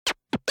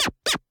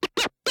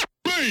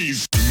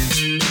Blaze!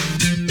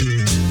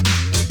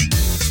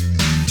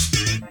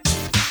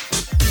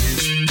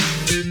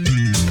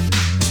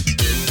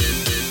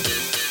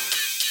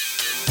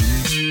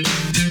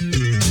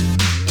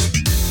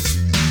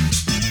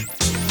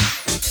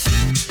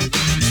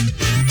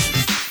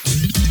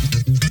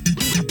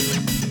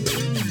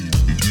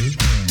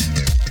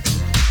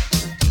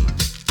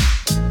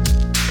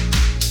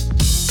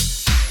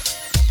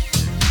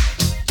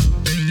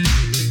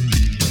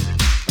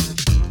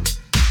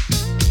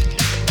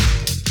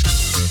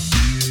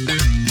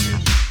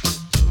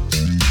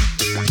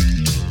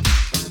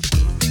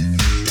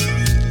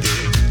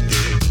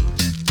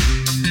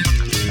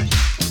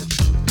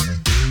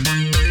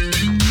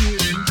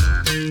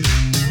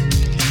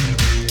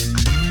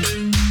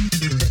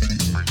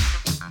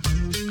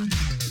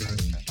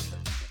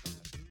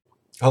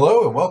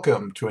 Hello and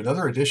welcome to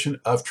another edition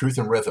of Truth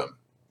and Rhythm.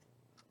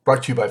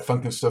 Brought to you by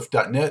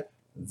FunkinStuff.net,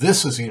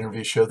 this is the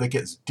interview show that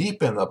gets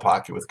deep in the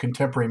pocket with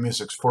contemporary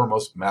music's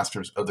foremost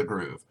masters of the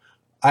groove.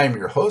 I am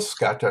your host,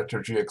 Scott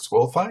Dr. GX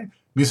Goldfine,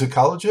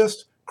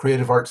 musicologist,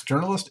 creative arts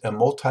journalist, and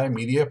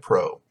multimedia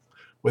pro.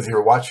 Whether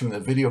you're watching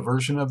the video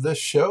version of this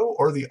show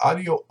or the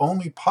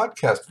audio-only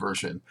podcast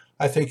version,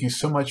 I thank you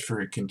so much for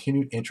your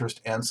continued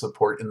interest and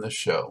support in this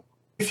show.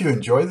 If you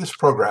enjoy this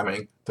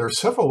programming, there are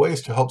several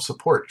ways to help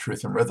support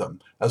Truth and Rhythm,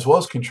 as well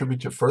as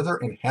contribute to further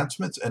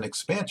enhancements and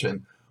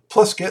expansion,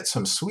 plus get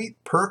some sweet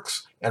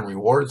perks and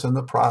rewards in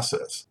the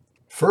process.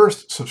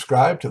 First,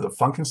 subscribe to the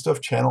Funkin'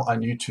 Stuff channel on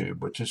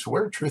YouTube, which is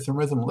where Truth and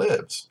Rhythm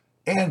lives,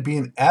 and be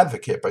an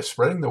advocate by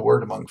spreading the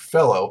word among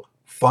fellow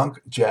funk,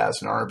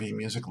 jazz, and R&B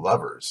music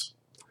lovers.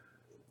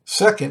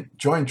 Second,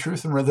 join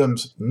Truth and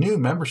Rhythm's new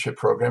membership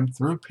program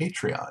through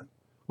Patreon,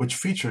 which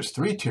features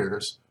 3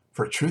 tiers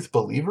for truth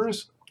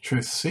believers,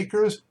 truth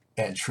seekers,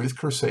 and truth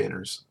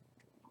crusaders.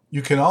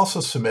 You can also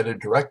submit a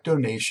direct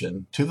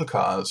donation to the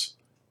cause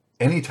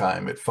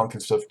anytime at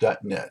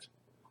FunkinStuff.net.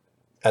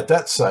 At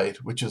that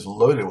site, which is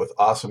loaded with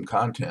awesome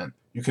content,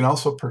 you can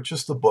also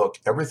purchase the book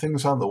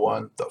Everything's on the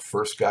One, The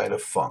First Guide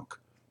of Funk.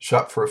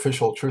 Shop for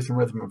official Truth and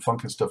Rhythm and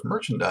Funkin' Stuff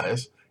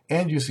merchandise,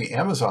 and use the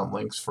Amazon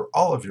links for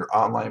all of your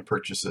online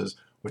purchases,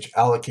 which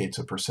allocates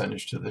a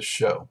percentage to this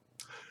show.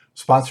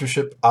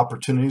 Sponsorship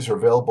opportunities are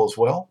available as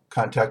well.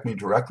 Contact me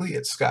directly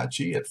at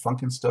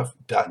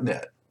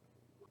scottg@funkinstuff.net.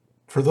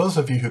 For those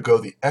of you who go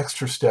the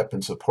extra step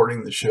in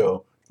supporting the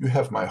show, you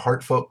have my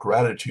heartfelt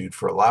gratitude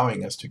for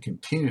allowing us to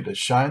continue to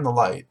shine the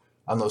light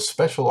on those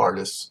special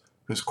artists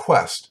whose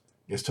quest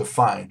is to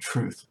find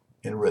truth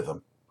in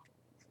rhythm.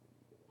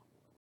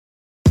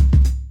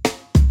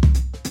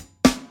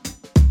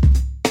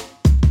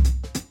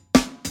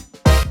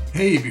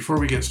 Hey, before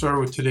we get started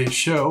with today's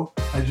show,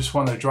 I just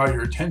want to draw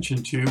your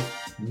attention to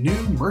new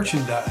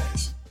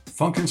merchandise.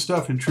 Funkin'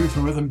 Stuff and Truth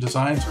and Rhythm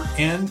designs are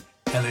in,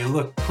 and they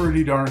look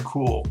pretty darn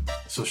cool.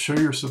 So show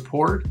your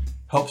support,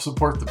 help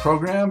support the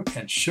program,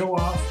 and show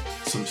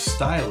off some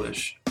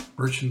stylish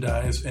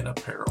merchandise and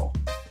apparel.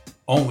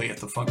 Only at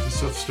the Funkin'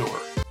 Stuff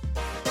store.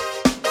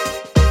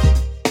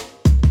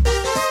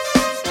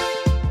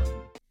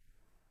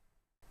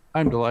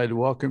 I'm delighted to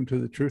welcome to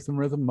the Truth and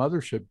Rhythm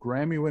Mothership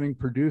Grammy-winning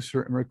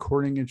producer and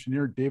recording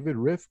engineer David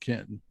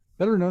Rifkin,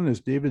 better known as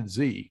David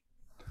Z.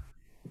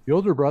 The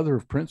older brother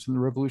of Prince and the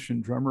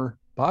Revolution drummer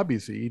Bobby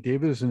Z,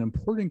 David is an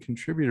important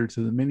contributor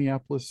to the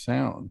Minneapolis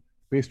sound,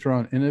 based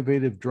around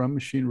innovative drum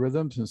machine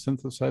rhythms and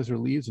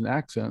synthesizer leads and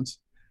accents,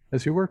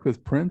 as he worked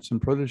with Prince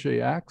and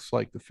protege acts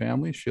like The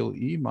Family, Sheila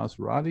E.,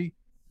 Maserati,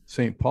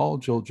 St. Paul,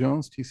 Jill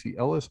Jones, T.C.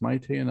 Ellis,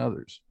 Maite, and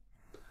others.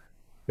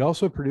 He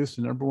also produced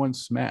the #1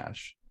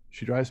 smash,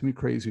 She Drives Me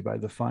Crazy by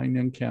the Fine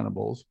Young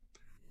Cannibals,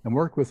 and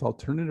worked with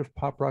alternative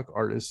pop rock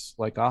artists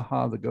like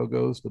a-ha, the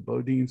Go-Go's, the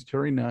Bodines,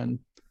 Terry Nunn,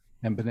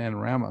 and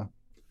Bananarama.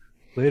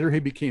 Later, he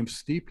became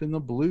steeped in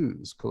the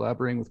blues,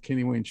 collaborating with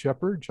Kenny Wayne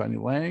Shepherd, Johnny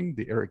Lang,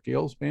 the Eric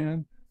Gales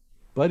Band,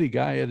 Buddy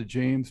Guy, Etta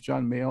James,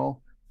 John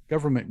Mayall,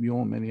 Government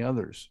Mule, and many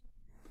others.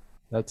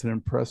 That's an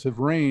impressive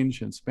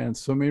range and spans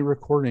so many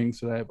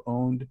recordings that I have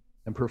owned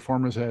and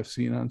performers I have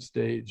seen on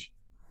stage.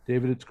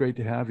 David, it's great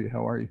to have you.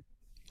 How are you?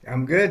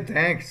 I'm good,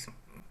 thanks.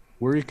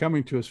 Where are you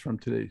coming to us from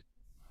today?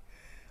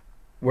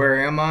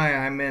 Where am I?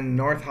 I'm in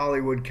North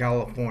Hollywood,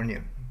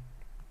 California.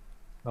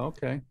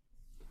 Okay.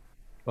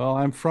 Well,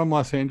 I'm from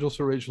Los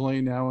Angeles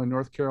originally, now in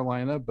North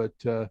Carolina, but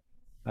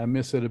I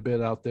miss it a bit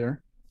out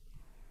there.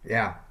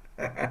 Yeah.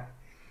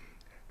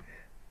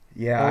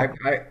 Yeah,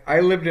 I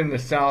lived in the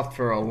South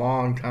for a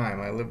long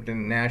time. I lived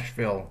in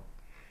Nashville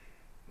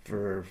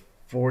for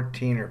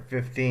 14 or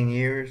 15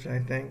 years, I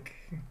think.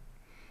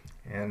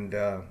 And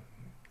I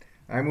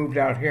moved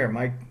out here.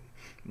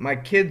 My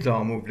kids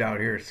all moved out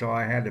here, so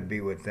I had to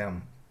be with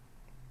them.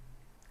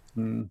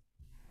 So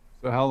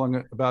how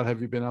long about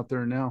have you been out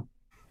there now?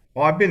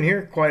 Well, I've been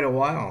here quite a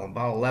while,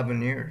 about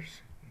 11 years.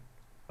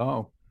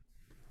 Oh,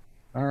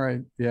 all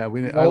right. Yeah, I'm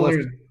I left.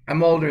 older,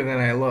 I'm older than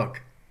I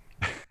look.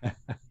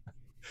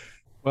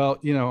 Well,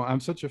 I'm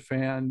such a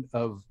fan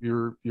of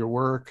your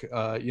work.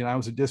 I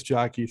was a disc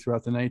jockey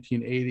throughout the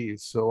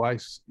 1980s, so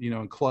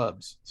in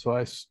clubs. So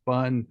I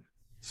spun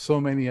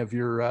so many of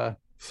your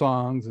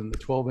songs and the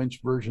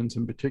 12-inch versions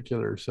in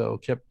particular. So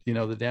kept,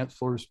 the dance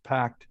floors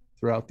packed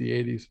throughout the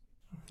 80s,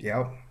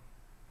 Yep.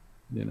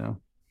 you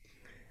know.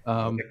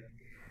 I Um, like,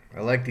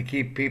 I like to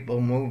keep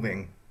people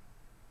moving.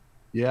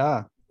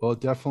 yeah, well,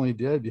 it definitely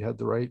did. You had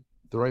the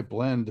right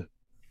blend.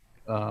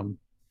 Um,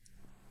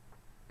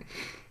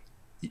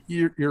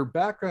 your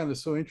background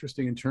is so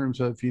interesting in terms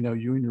of, you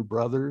and your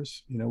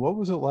brothers. What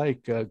was it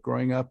like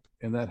growing up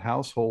in that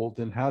household,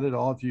 and how did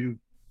all of you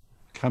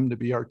come to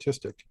be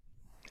artistic?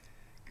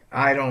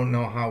 I don't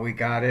know how we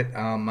got it.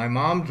 My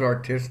mom's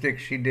artistic.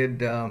 She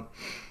did a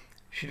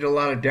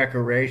lot of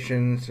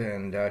decorations,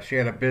 and she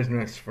had a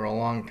business for a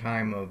long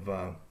time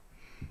of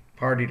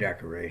party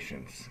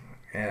decorations.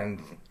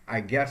 And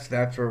I guess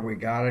that's where we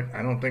got it.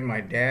 I don't think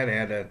my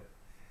dad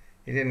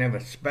he didn't have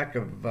a speck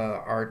of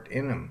art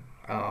in him.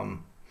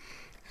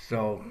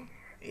 So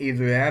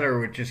either that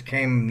or it just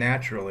came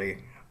naturally.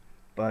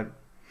 But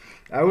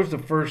I was the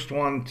first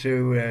one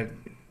to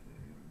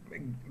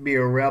be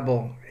a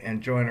rebel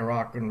and join a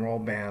rock and roll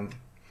band.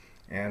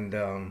 And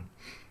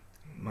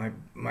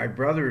my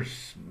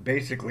brothers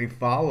basically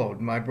followed.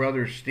 My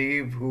brother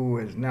Steve, who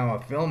is now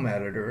a film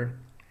editor,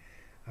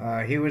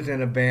 he was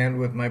in a band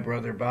with my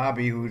brother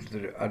Bobby, who's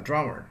a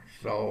drummer.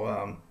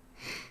 So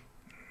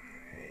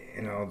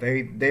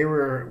they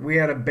were. We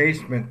had a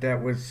basement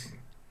that was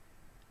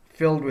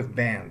filled with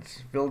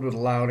bands, filled with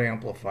loud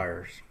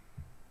amplifiers.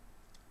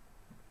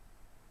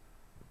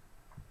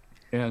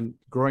 And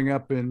growing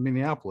up in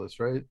Minneapolis,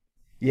 right?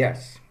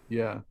 Yes,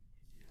 Yeah.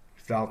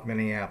 South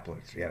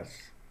Minneapolis.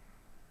 Yes.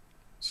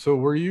 So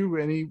were you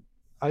any,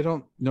 I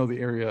don't know the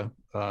area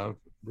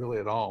really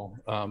at all.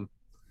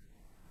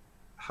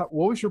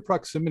 What was your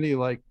proximity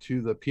like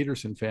to the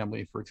Peterson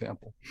family, for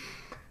example?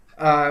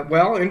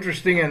 Well,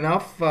 interesting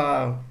enough,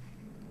 we're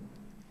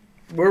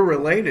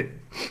related.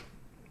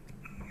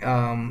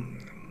 Um,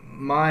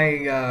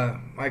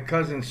 my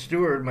cousin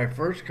Stuart, my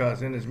first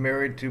cousin, is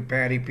married to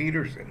Patty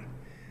Peterson.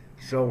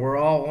 So we're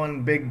all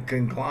one big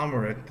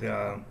conglomerate,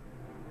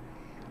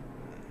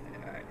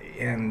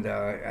 and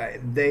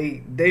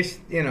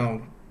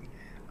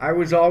I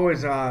was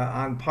always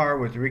on par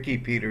with Ricky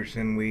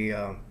Peterson. We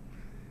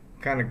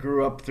kind of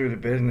grew up through the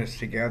business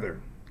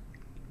together,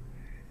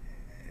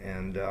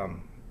 and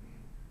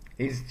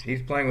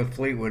he's playing with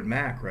Fleetwood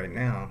Mac right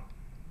now.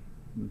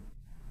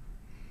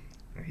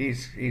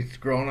 He's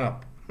grown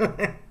up.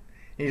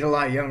 He's a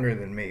lot younger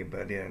than me,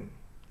 but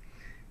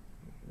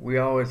we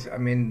always, I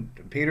mean,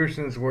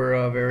 Petersons were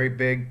a very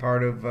big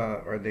part of,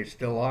 or they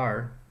still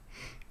are,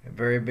 a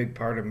very big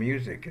part of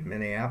music in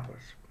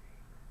Minneapolis.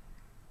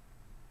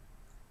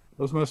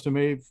 Those must have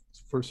made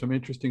for some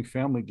interesting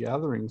family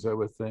gatherings, I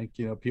would think.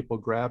 People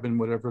grabbing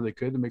whatever they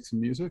could to make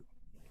some music.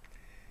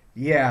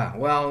 Yeah,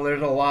 well,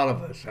 there's a lot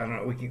of us. I don't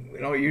know. We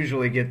don't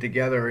usually get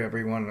together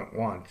everyone at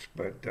once,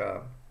 but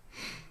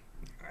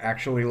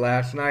actually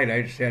last night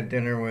I just had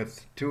dinner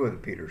with two of the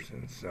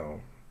Petersons.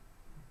 So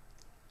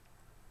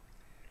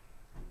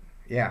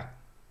yeah,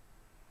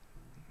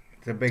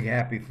 it's a big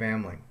happy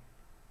family.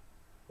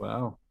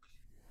 Wow.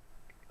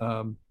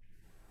 Um,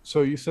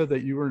 so you said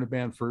that you were in a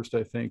band first,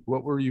 I think.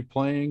 What were you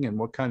playing and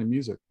what kind of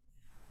music?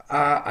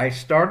 I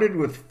started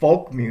with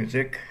folk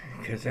music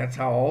because that's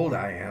how old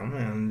I am,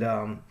 and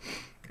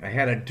I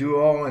had a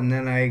duo, and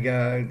then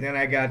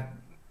I got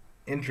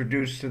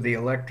introduced to the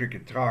electric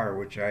guitar,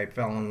 which I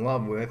fell in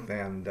love with,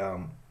 and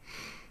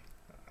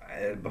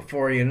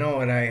before you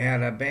know it, I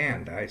had a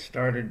band. I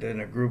started in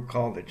a group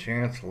called the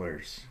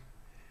Chancellors,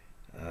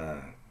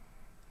 uh,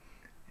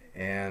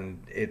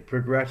 and it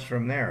progressed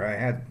from there. I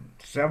had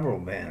several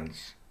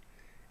bands,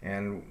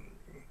 and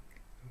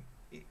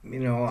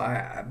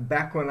I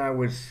back when I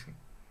was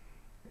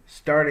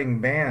starting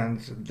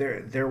bands,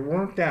 there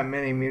weren't that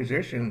many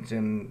musicians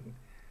in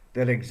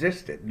that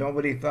existed.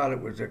 Nobody thought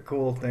it was a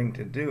cool thing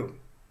to do.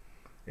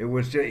 It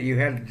was just, you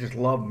had to just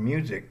love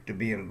music to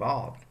be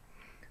involved,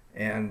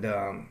 and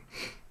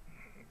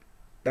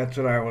that's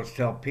what I always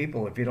tell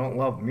people. If you don't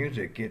love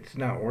music, it's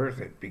not worth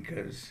it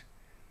because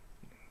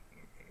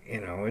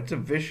it's a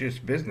vicious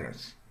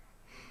business.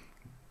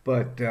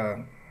 But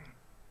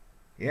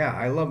yeah,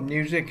 I love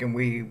music,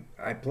 and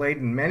I played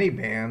in many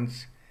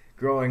bands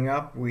growing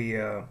up. We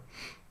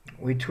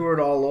toured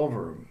all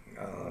over,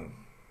 uh,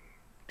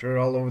 toured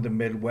all over the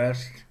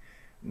Midwest,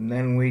 and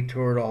then we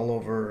toured all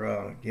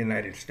over the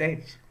United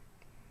States.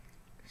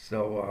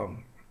 So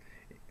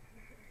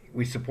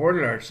we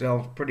supported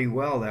ourselves pretty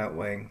well that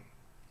way,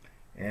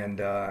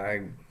 and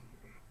I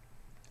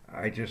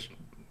just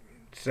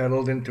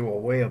settled into a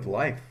way of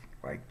life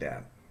like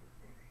that.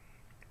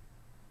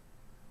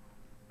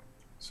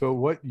 So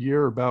what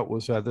year about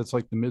was that? That's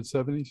like the mid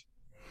 70s?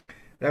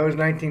 That was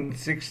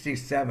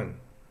 1967.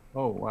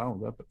 Oh, wow,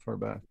 that far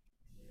back.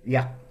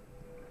 Yeah,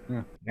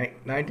 Yeah.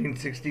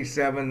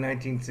 1967,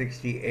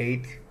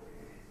 1968,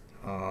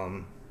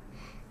 um,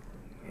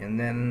 and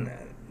then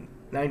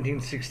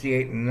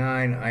 1968 and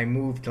 9, I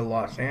moved to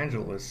Los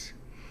Angeles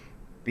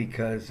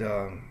because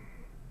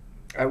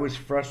I was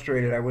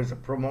frustrated. I was a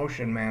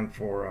promotion man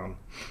for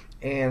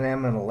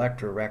A&M and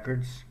Elektra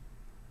Records,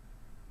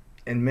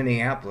 in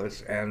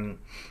Minneapolis, and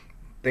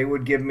they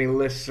would give me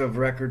lists of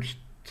records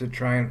to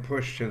try and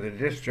push to the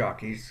disc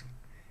jockeys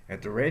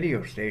at the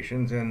radio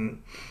stations,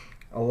 and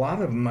a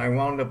lot of them I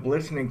wound up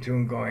listening to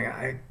and going,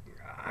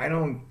 I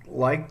don't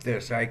like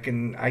this. I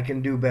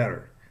can do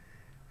better.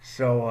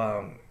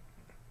 So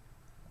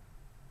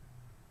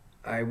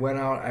I went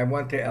out. I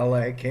went to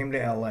L.A. Came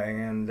to L.A.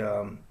 and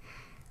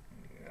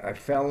I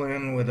fell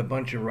in with a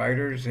bunch of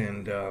writers,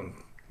 and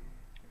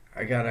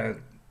I got a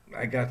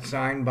I got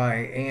signed by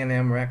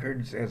A&M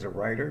Records as a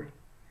writer,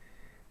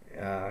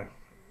 uh,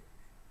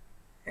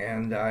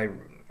 and I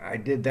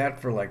did that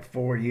for like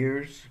 4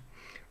 years.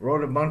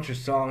 Wrote a bunch of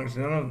songs.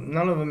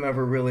 None of them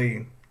ever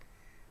really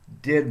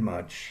did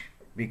much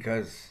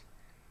because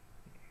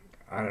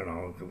I don't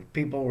know.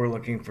 People were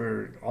looking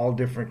for all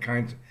different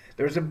kinds.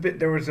 There was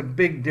a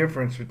big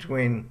difference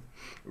between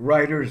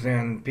writers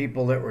and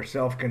people that were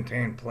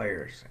self-contained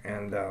players,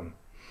 and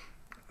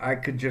I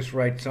could just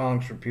write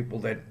songs for people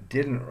that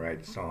didn't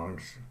write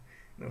songs.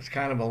 It was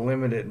kind of a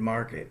limited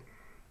market,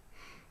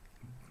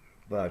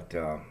 but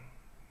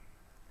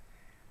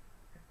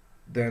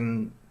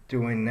then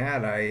doing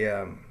that,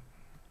 I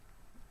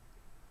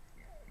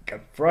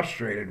got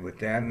frustrated with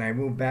that, and I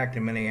moved back to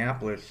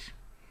Minneapolis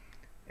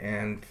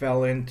and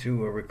fell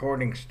into a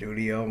recording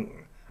studio.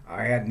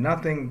 I had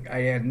nothing, I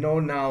had no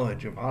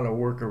knowledge of how to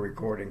work a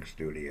recording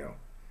studio.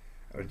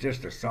 I was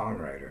just a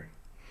songwriter.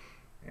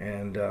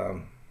 And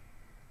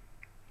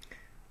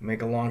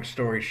make a long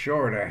story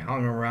short, I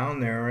hung around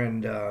there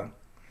and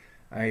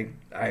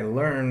I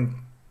learned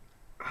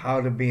how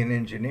to be an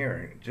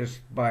engineer just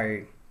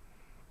by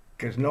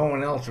because no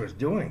one else was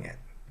doing it,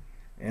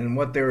 and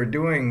what they were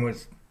doing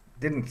was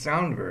didn't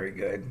sound very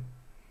good,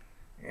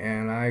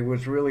 and I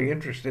was really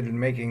interested in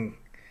making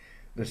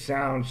the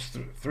sounds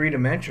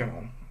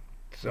three-dimensional.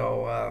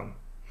 So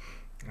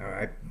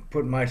I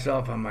put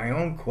myself on my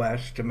own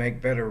quest to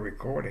make better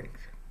recordings,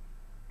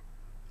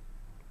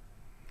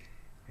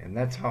 and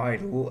that's how I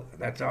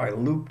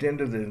looped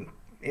into the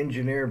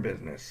engineer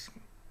business.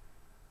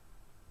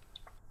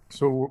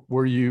 So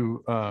were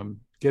you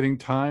getting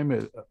time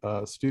at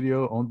a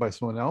studio owned by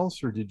someone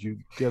else, or did you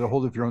get a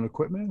hold of your own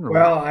equipment, or what?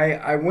 Well,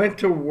 I went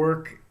to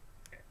work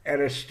at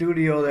a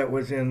studio that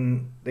was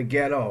in the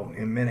ghetto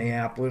in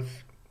Minneapolis,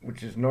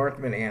 which is North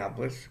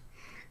Minneapolis,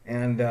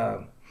 and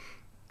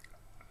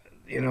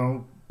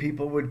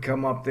people would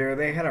come up there.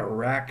 They had a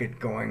racket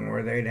going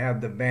where they'd have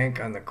the bank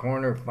on the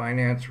corner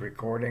finance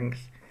recordings.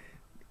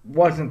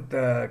 Wasn't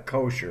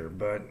kosher,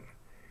 but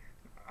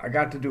I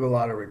got to do a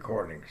lot of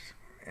recordings,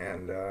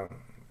 and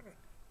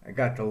I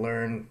got to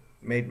learn,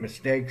 made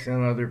mistakes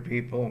on other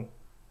people,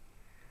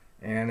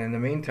 and in the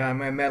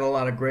meantime, I met a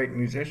lot of great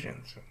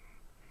musicians.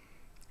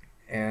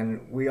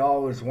 And we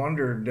always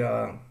wondered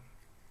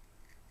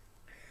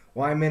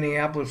why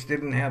Minneapolis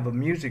didn't have a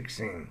music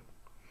scene.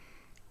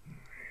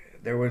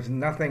 There was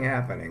nothing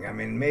happening. I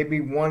mean, maybe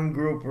one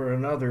group or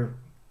another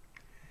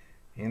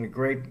in a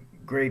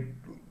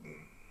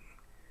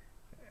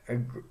a,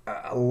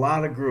 a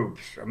lot of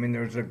groups. I mean,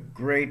 there's a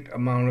great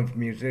amount of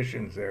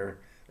musicians there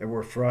that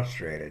were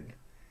frustrated,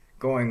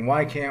 going,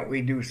 "Why can't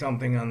we do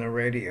something on the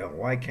radio?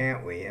 Why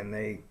can't we?" And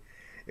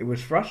it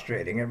was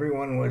frustrating.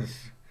 Everyone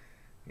was,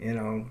 you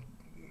know,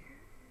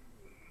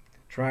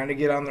 trying to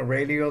get on the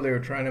radio. They were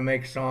trying to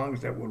make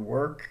songs that would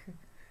work,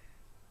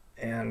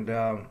 and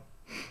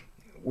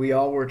we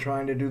all were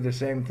trying to do the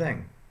same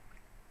thing.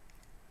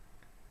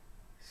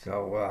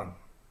 So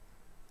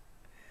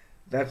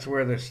that's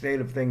where the state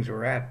of things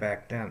were at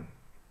back then.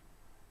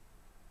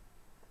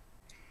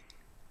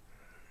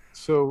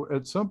 So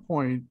at some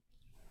point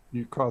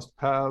you crossed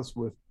paths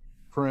with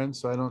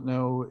Prince. I don't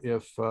know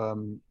if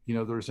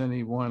there's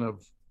anyone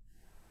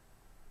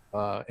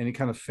of any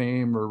kind of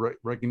fame or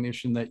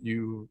recognition that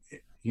you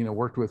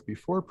worked with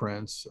before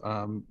Prince.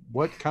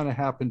 What kind of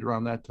happened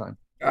around that time?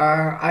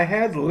 I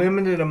had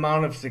limited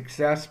amount of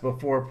success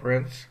before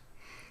Prince.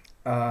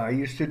 I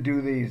used to do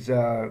these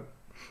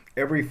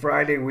every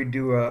Friday. We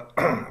do a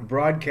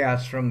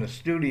broadcast from the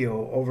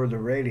studio over the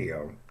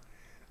radio.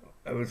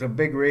 It was a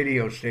big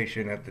radio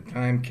station at the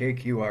time,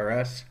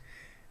 KQRS,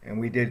 and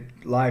we did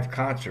live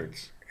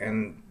concerts.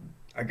 And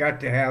I got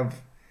to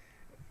have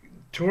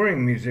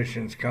touring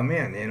musicians come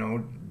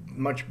in,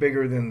 much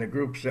bigger than the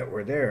groups that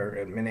were there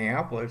at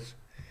Minneapolis.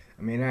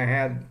 I mean, I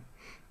had,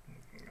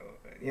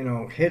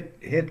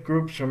 hit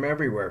groups from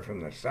everywhere,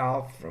 from the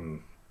South,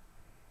 from,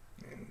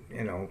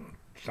 you know,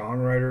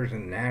 songwriters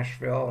in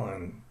Nashville,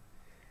 and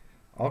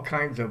all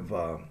kinds of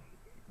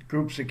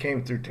groups that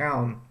came through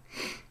town.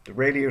 The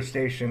radio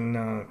station,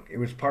 it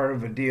was part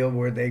of a deal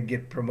where they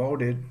get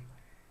promoted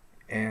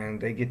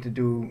and they get to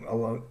do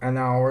an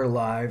hour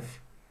live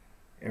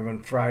every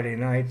Friday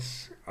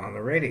nights on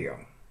the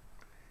radio.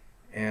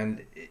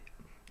 And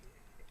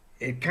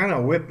it kind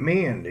of whipped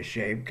me into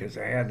shape because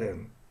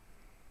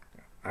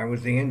I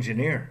was the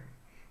engineer.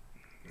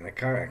 And I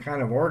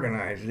kind of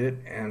organized it,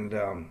 and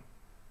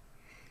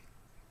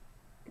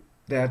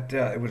that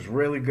it was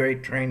really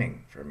great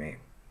training for me.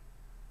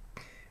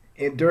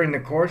 During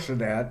the course of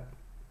that,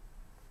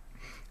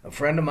 a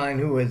friend of mine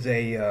who was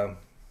a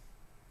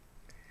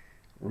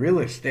real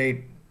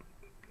estate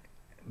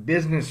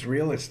business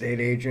real estate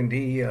agent.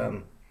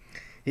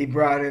 He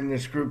brought in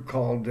this group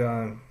called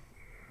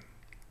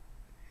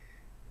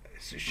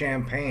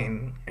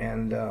Champagne,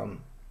 and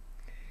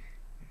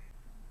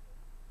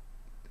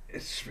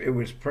it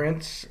was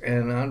Prince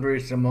and Andre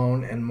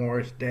Simone and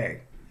Morris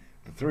Day,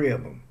 the three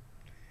of them.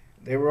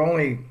 They were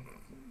only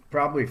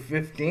probably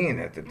 15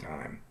 at the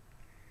time,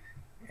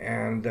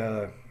 and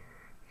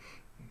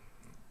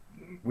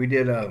we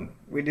did a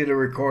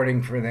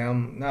recording for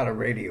them, not a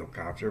radio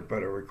concert,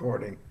 but a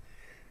recording.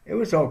 It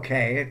was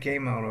okay. It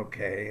came out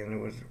okay,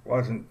 and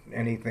wasn't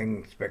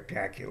anything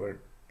spectacular.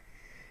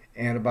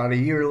 And about a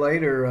year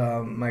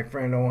later, my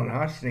friend Owen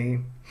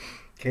Husney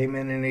came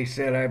in and he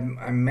said,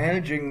 I'm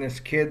managing this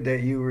kid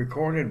that you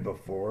recorded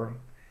before,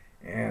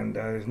 and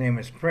his name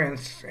is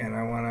Prince, and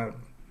I want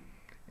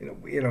to,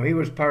 he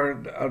was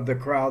part of the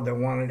crowd that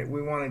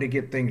we wanted to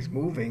get things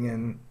moving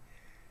and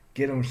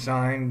get him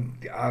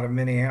signed out of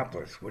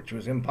Minneapolis, which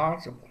was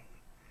impossible.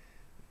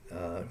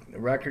 The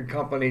record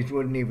companies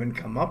wouldn't even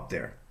come up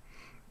there.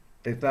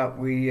 They thought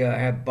we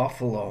had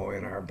buffalo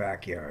in our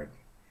backyard.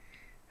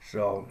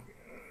 So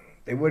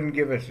they wouldn't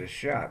give us a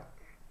shot.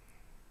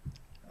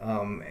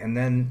 And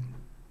then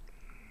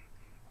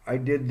I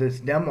did this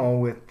demo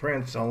with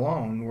Prince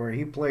alone where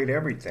he played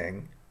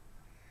everything.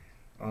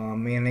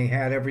 And he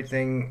had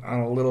everything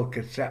on a little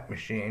cassette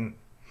machine.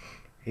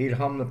 He'd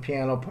hum the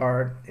piano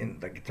part, and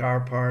the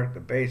guitar part, the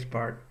bass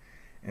part,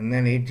 and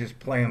then he'd just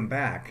play them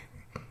back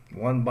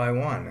one by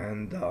one.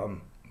 And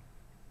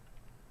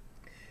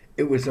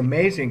it was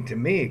amazing to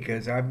me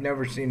because I've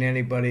never seen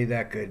anybody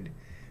that could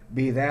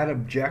be that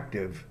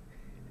objective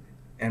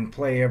and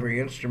play every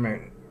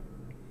instrument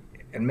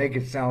and make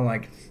it sound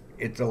like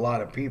it's a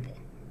lot of people.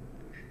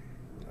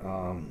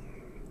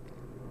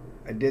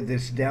 I did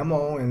this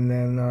demo, and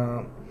then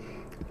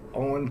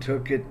Owen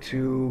took it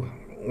to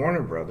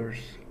Warner Brothers.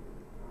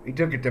 He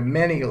took it to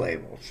many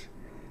labels,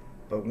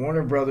 but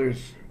Warner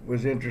Brothers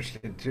was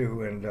interested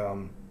too,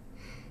 and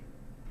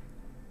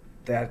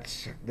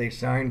they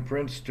signed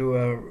Prince to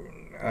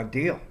a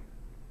deal,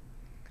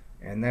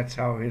 and that's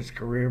how his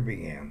career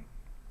began.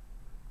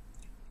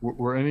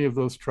 Were any of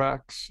those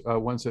tracks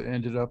ones that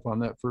ended up on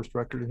that first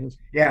record of his?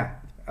 Yeah,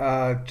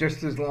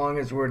 Just As Long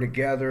As We're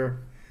Together,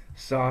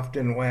 Soft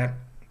and Wet,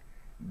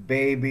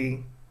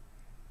 Baby.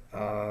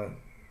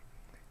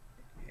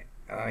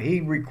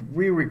 He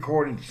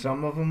re-recorded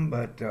some of them,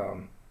 but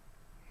a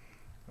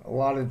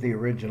lot of the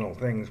original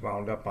things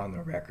wound up on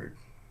the record.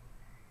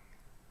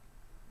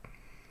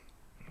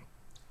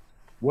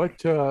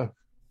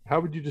 How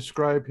would you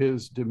describe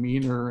his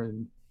demeanor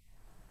and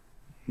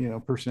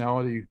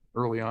personality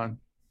early on?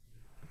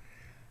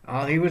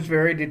 He was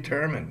very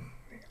determined.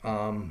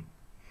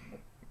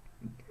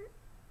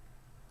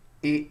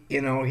 He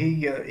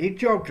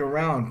joked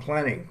around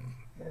plenty,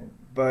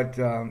 but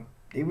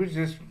he was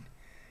just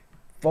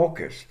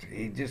focused.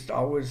 He just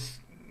always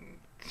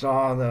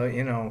saw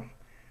the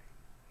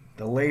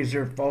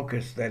laser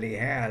focus that he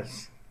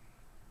has,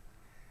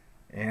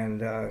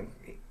 and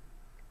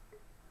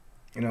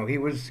he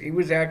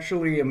was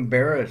actually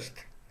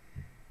embarrassed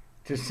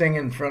to sing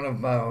in front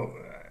of.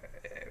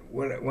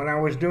 When I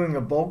was doing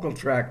a vocal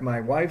track, my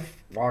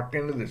wife walked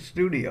into the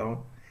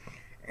studio,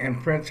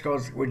 and Prince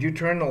goes, "Would you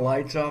turn the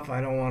lights off?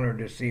 I don't want her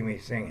to see me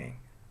singing."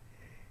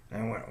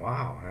 And I went,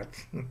 "Wow,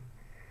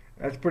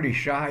 that's pretty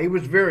shy." He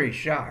was very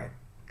shy,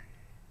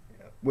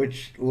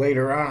 which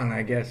later on,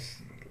 I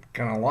guess,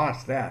 kind of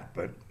lost that.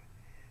 But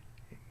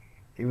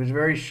he was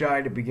very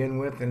shy to begin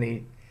with, and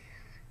he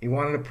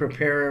wanted to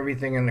prepare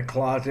everything in the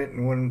closet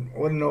and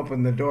wouldn't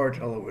open the door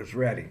till it was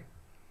ready.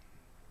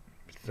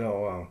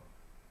 So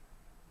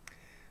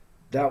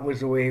that was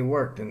the way he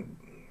worked, and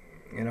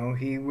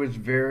he was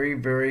very,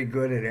 very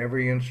good at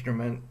every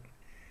instrument.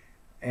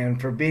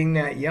 And for being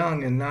that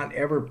young and not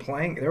ever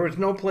playing, there was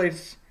no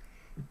place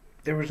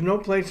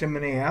in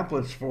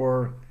Minneapolis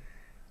for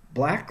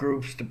black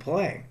groups to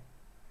play.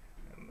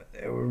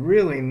 There were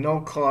really no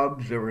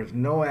clubs. There was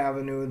no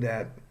avenue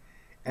that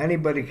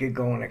anybody could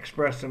go and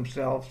express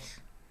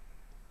themselves,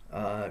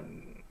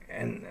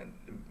 and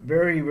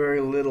very,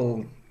 very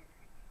little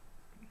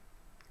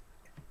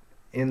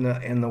in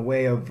the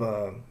way of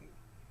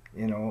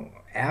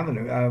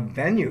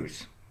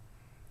venues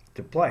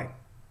to play.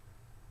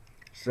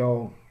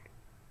 So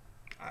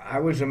I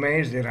was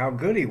amazed at how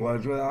good he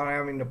was without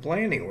having to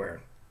play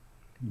anywhere.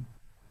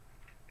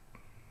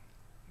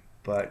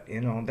 But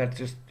that's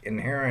just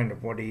inherent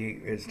of what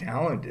his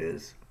talent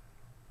is.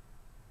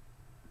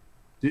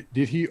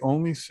 Did he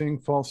only sing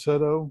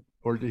falsetto,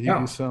 or did he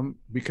do some?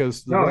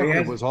 Because the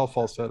record was all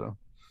falsetto.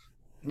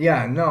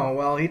 Yeah, no.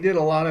 Well, he did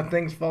a lot of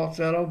things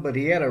falsetto, but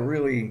he had a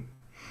really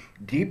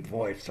deep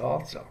voice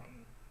also.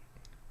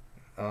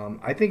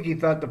 I think he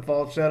thought the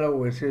falsetto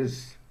was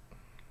his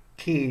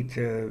key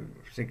to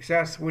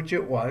success, which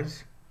it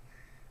was.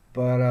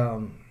 But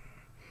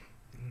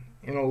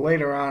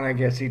later on, I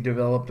guess he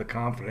developed the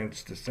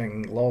confidence to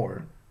sing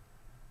lower.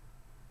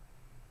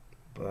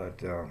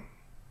 But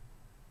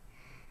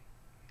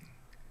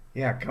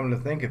yeah, come to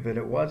think of it,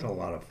 it was a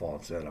lot of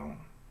falsetto.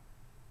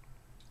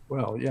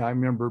 Well, yeah, I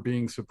remember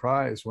being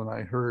surprised when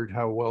I heard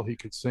how well he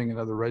could sing in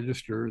other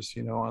registers,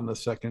 on the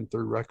second,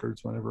 third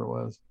records, whenever it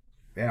was.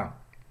 Yeah,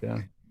 Yeah.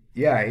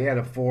 yeah, he had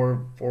a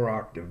four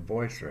octave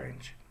voice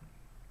range.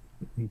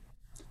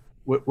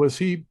 Was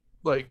he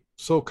like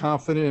so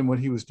confident in what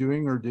he was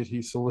doing, or did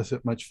he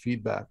solicit much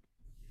feedback?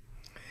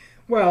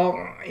 Well,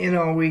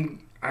 we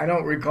I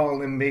don't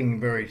recall him being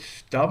very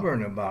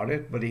stubborn about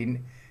it, but he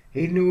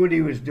knew what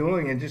he was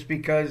doing, and just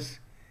because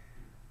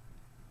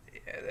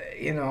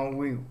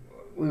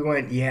we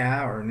went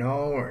yeah or no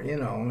or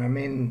I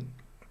mean,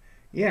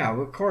 yeah,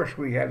 of course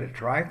we had to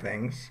try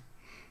things,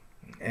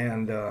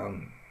 and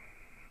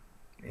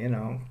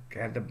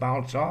had to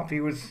bounce off.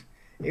 He was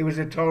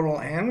a total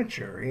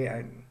amateur.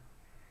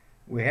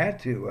 We had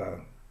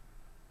to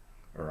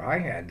or I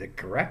had to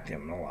correct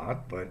him a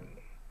lot, but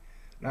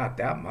not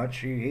that much.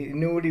 He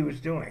knew what he was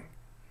doing.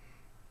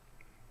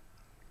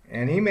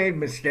 And he made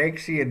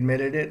mistakes. He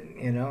admitted it.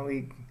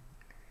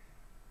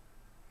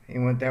 He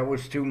went, that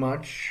was too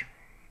much.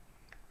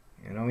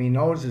 He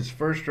knows his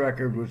first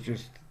record was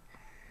just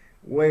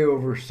way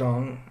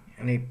oversung,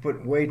 and he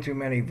put way too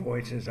many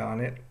voices on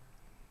it.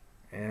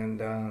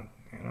 And,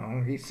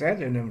 he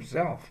said it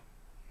himself.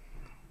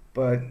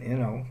 But,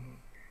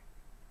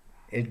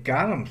 it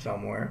got him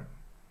somewhere.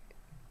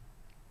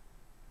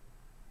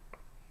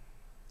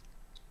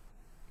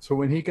 So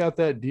when he got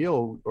that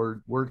deal,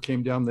 or word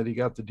came down that he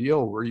got the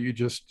deal, were you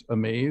just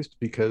amazed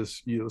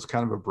because it was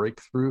kind of a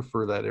breakthrough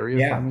for that area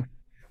Yeah. finally?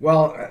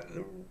 Well,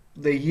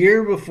 the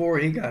year before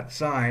he got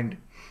signed,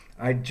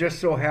 I just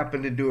so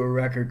happened to do a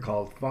record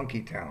called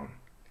Funky Town,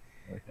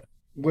 Okay.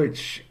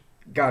 which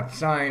got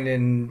signed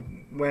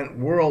and went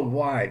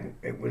worldwide.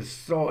 It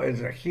was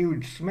a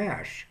huge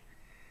smash.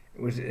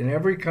 It was in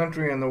every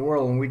country in the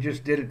world, and we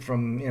just did it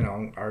from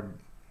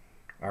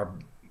our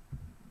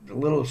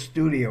little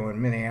studio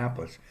in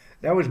Minneapolis.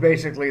 That was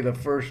basically the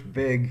first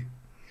big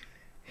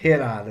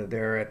hit out of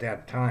there at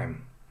that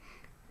time,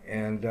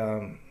 and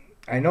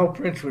I know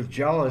Prince was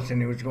jealous,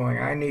 and he was going,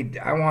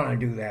 I want to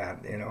do that.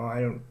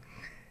 I don't.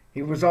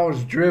 He was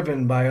always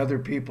driven by other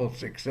people's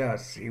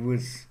success.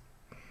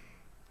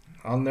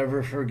 I'll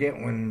never forget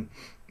when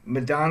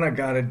Madonna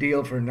got a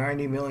deal for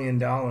 $90 million.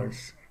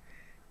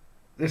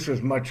 This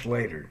was much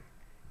later.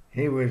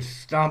 He was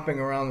stomping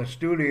around the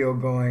studio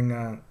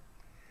going,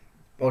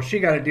 well, she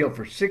got a deal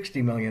for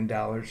 $60 million,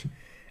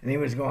 and he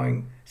was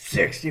going,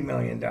 $60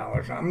 million.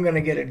 I'm going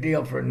to get a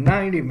deal for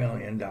 $90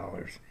 million.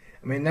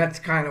 I mean, that's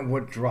kind of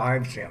what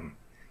drives him,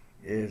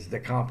 is the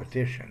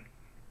competition.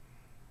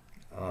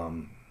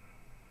 Um,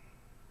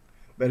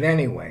 but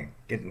anyway,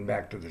 getting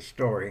back to the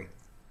story.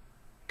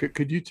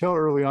 Could you tell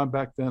early on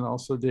back then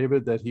also,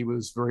 David, that he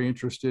was very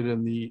interested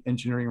in the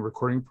engineering and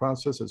recording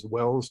process as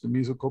well as the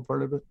musical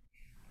part of it?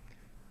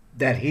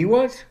 That he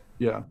was?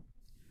 Yeah.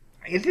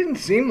 It didn't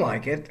seem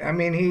like it. I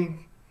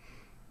mean,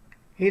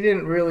 he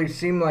didn't really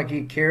seem like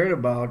he cared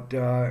about.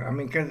 I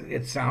mean, because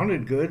it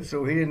sounded good,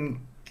 so he didn't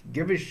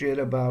give a shit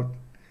about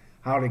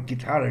how to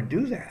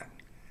do that.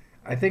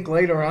 I think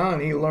later on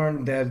he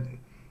learned that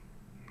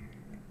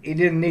he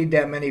didn't need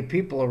that many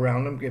people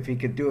around him if he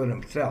could do it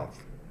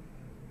himself,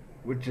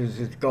 which is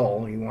his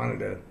goal. He wanted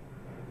to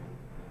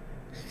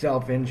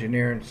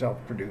self-engineer and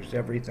self-produce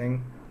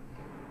everything.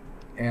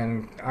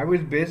 And I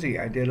was busy.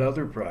 I did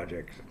other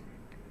projects.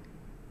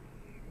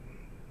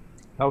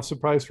 How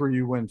surprised were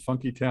you when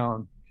Funky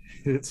Town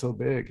hit it so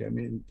big? I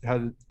mean, how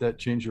did that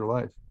change your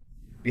life?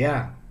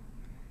 Yeah,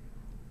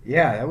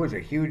 yeah, that was a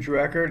huge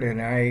record,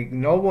 and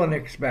no one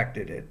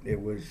expected it.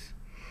 It was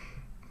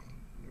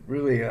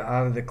really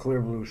out of the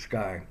clear blue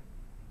sky.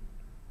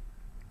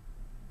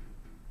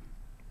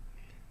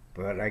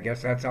 But I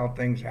guess that's how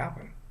things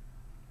happen.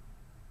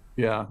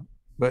 Yeah.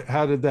 But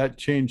how did that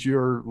change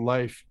your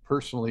life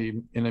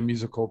personally in a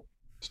musical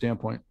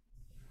standpoint?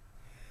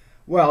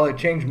 Well, it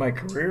changed my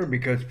career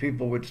because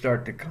people would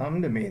start to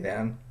come to me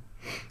then,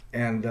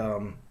 and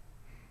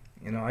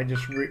I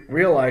just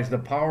realized the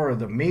power of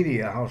the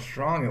media, how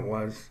strong it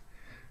was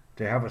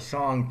to have a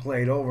song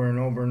played over and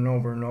over and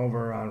over and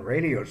over on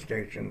radio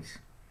stations.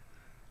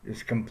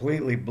 Just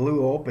completely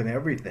blew open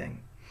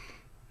everything.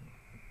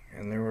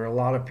 And there were a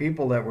lot of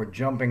people that were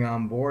jumping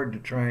on board to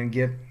try and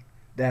get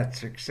that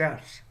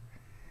success.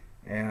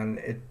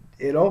 And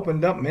it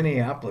opened up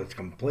Minneapolis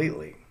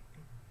completely.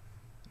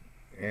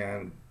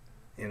 And,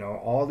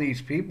 all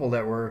these people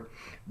that were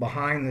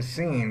behind the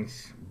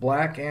scenes,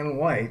 black and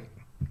white,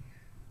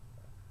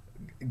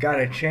 got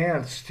a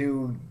chance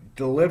to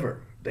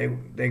deliver.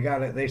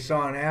 They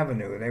saw an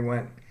avenue. They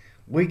went,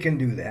 we can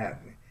do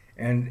that.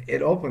 And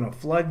it opened a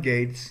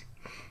floodgates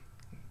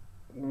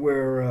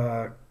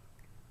where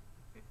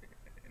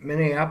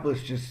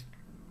Minneapolis just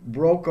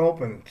broke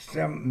open.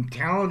 Some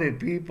talented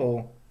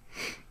people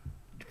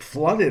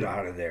flooded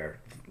out of there.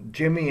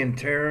 Jimmy and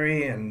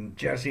Terry and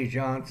Jesse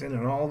Johnson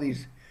and all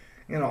these,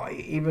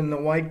 even the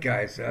white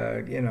guys,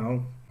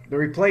 the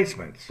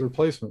Replacements.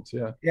 Replacements,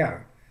 yeah.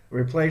 Yeah,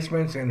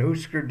 Replacements and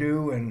Husker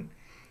Du, and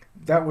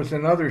that was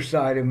another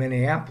side of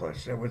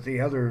Minneapolis. That was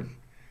the other,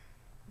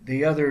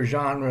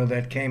 genre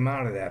that came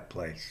out of that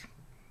place.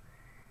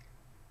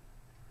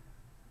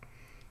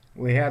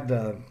 We had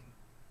the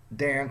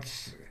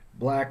dance,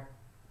 black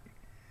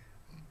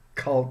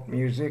cult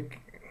music.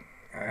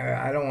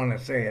 I don't want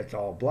to say it's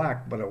all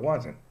black, but it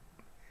wasn't.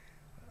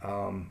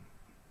 Um,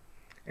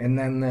 and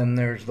then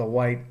there's the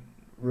white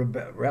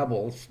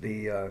rebels,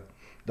 the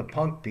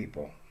punk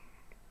people.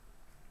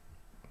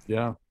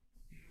 Yeah.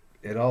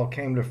 It all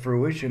came to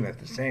fruition at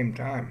the same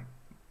time.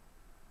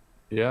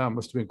 Yeah.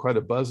 Must have been quite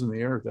a buzz in the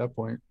air at that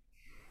point.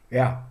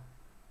 Yeah,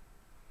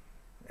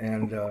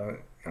 and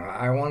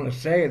I want to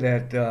say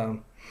that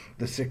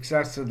the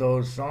success of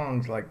those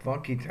songs like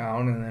Funky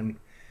Town, and then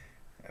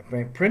I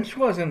mean, Prince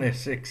wasn't a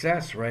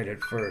success right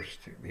at first.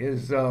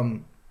 His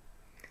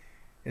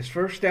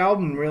first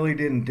album really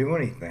didn't do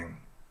anything,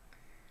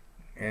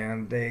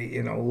 and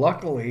they,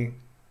 luckily,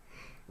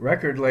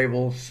 record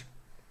labels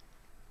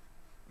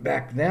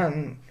back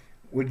then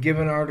would give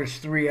an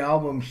artist 3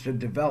 albums to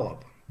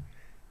develop.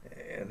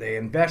 They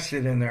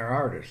invested in their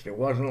artist. It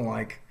wasn't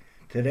like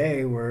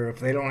today where if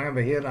they don't have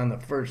a hit on the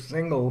first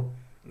single,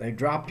 they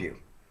drop you.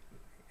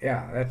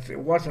 Yeah, it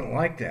wasn't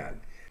like that.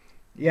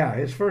 Yeah,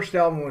 his first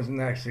album wasn't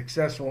that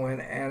successful,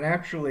 and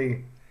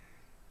actually,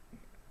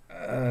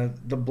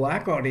 the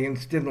black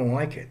audience didn't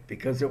like it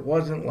because it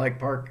wasn't like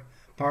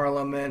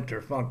Parliament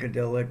or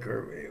Funkadelic,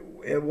 or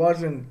it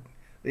wasn't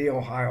the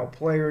Ohio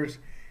Players.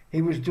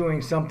 He was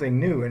doing something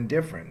new and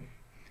different,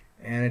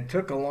 and it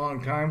took a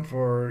long time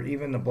for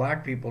even the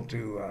black people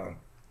to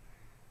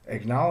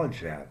acknowledge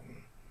that.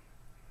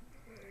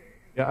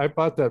 Yeah, I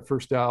bought that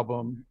first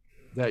album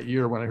that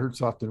year when I heard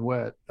Soft and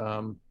Wet.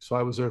 So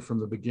I was there from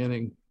the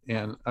beginning,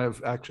 and I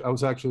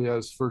was actually at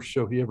his first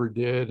show he ever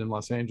did in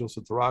Los Angeles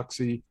at the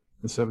Roxy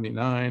in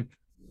 '79.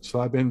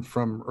 So I've been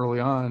from early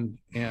on,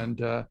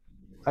 and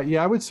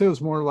yeah, I would say it was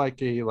more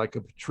like a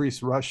Patrice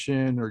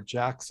Rushen or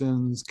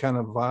Jackson's kind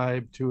of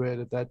vibe to it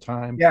at that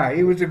time. Yeah,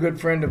 he was a good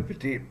friend of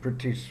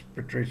Patrice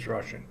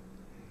Rushen.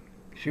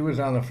 She was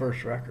on the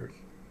first record.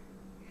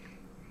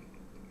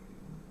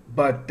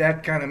 But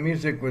that kind of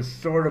music was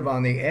sort of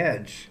on the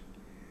edge.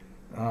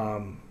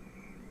 Um,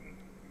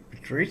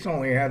 Patrice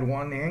only had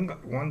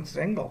one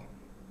single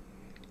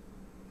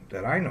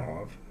that I know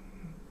of.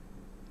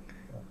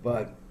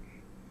 But,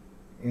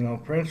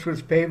 Prince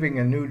was paving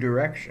a new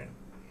direction.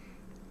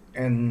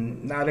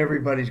 And not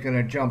everybody's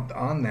going to jump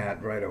on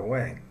that right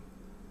away.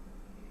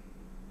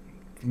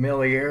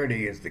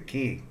 Familiarity is the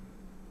key.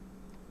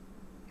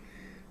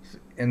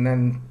 And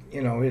then,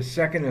 his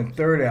second and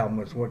third album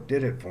was what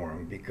did it for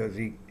him, because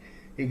he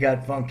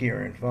got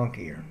funkier and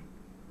funkier.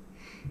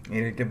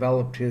 And he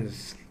developed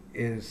his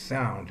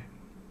sound.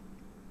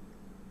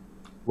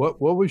 What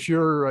was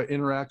your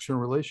interaction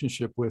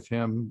relationship with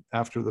him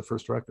after the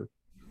first record?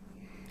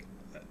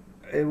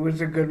 It was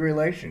a good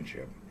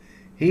relationship.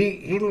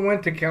 He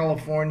went to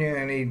California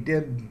and he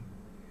did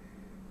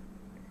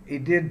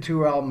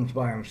 2 albums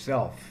by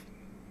himself.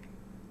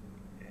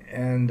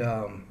 And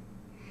the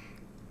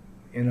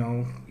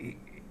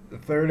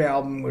third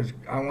album was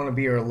I Want to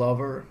Be Your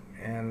Lover,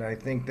 and I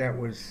think that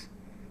was,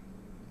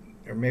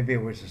 or maybe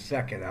it was the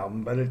second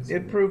album, but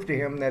it proved to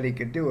him that he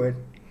could do it.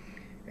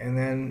 And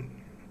then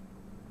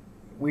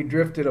we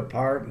drifted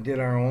apart and did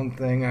our own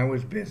thing. I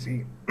was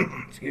busy,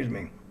 excuse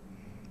me.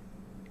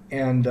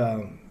 And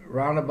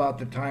round about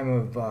the time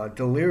of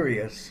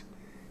Delirious,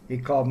 he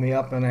called me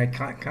up, and I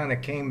kind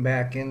of came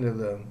back into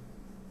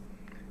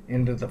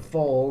the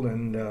fold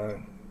and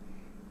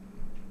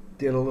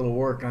did a little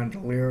work on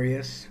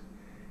Delirious.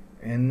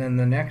 And then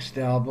the next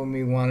album,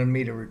 he wanted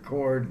me to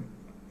record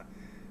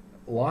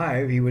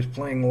live. He was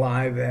playing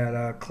live at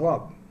a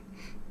club,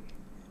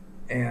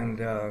 and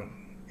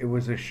it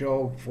was a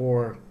show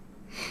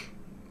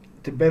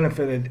to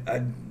benefit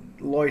a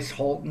Lois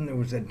Holton. It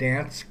was a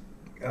dance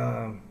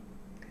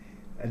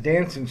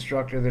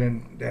instructor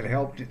that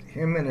helped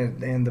him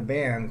and the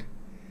band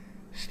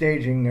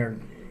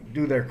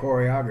do their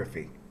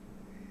choreography.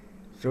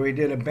 So he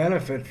did a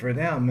benefit for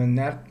them, and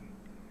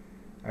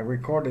I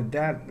recorded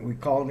that. We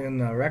called in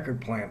the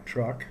record plant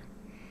truck,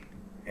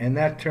 and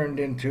that turned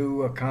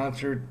into a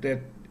concert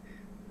that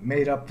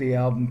made up the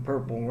album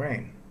Purple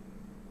Rain,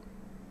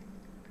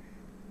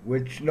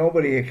 which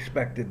nobody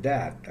expected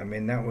that. I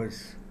mean, that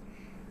was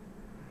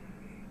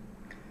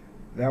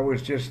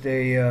just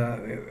it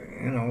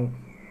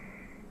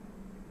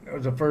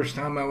was the first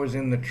time I was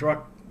in the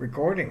truck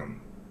recording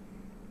them.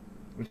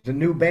 It was a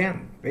new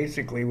band,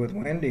 basically, with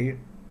Wendy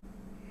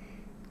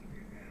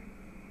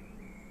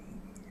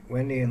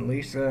and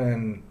Lisa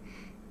and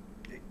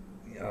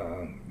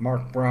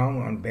Mark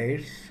Brown on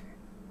bass.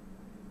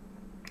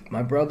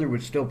 My brother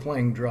was still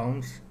playing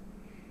drums,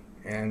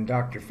 and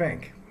Dr.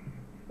 Fink.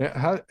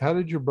 How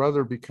did your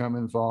brother become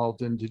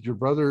involved, and did your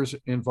brother's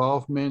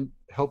involvement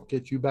help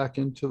get you back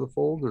into the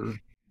fold? Or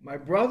My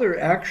brother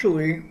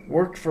actually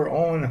worked for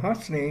Owen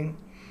Husney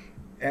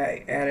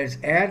at his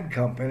ad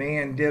company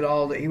and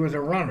he was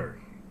a runner.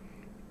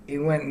 He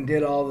went and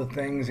did all the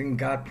things and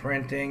got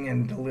printing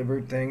and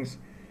delivered things.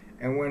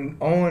 And when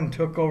Owen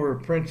took over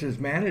Prince's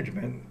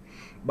management,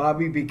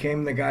 Bobby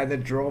became the guy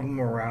that drove him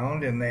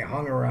around, and they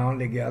hung around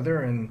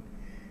together. And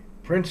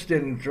Prince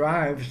didn't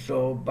drive,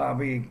 so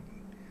Bobby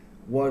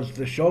was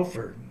the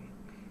chauffeur.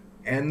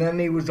 And then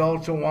he was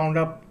also wound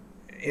up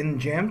in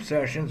jam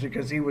sessions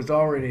because he was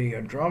already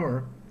a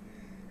drummer.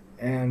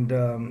 And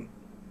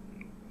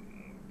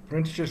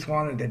Prince just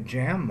wanted to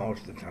jam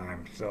most of the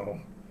time. So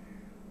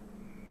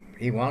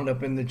he wound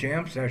up in the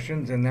jam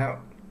sessions, and that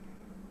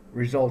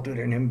resulted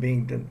in him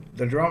being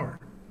the drummer.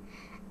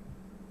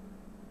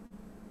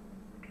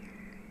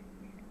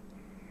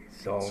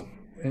 So,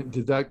 And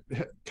did that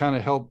kind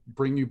of help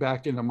bring you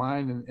back into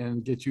mind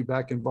and get you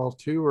back involved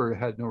too, or it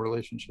had no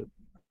relationship?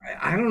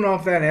 I don't know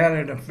if that had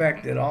an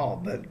effect at all,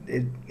 but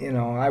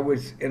I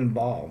was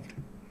involved.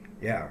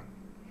 Yeah,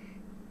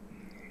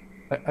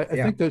 I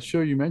yeah. think that show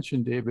you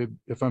mentioned, David,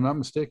 if I'm not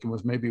mistaken,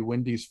 was maybe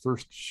Wendy's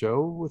first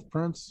show with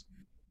Prince.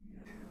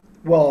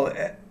 Well,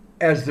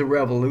 as the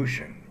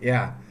Revolution,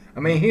 yeah. I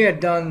mean, he had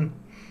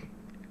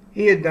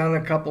done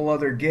a couple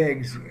other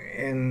gigs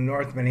in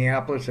North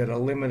Minneapolis at a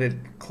limited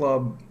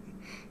club,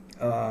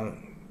 uh,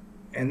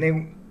 and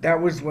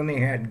that was when they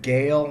had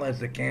Gail as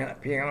the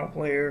piano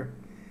player,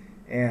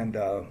 and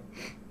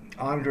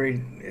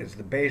Andre is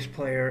the bass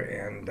player,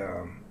 and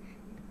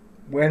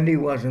Wendy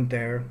wasn't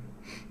there,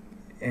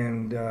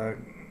 and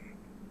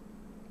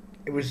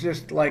it was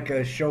just like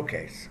a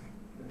showcase.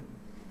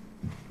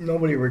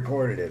 Nobody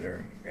recorded it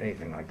or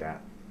anything like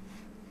that.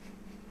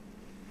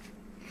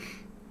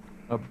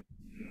 Uh,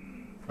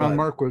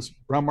 But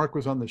Brown Mark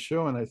was on the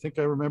show, and I think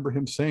I remember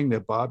him saying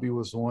that Bobby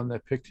was the one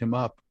that picked him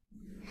up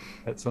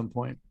at some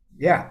point.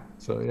 yeah,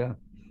 So yeah,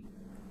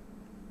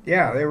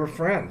 yeah, they were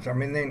friends. I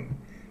mean,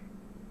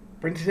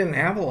 Prince didn't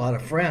have a lot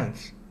of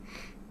friends,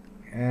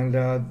 and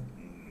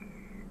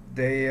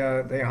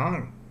they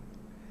hung.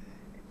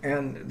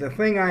 And the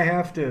thing I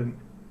have to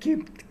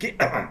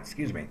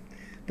excuse me,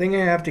 thing I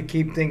have to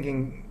keep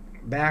thinking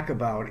back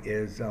about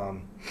is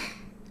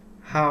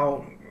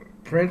how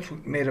Prince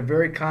made a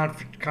very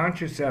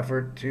conscious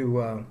effort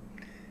to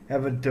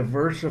have a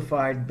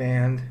diversified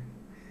band,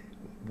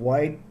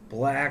 white,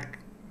 black,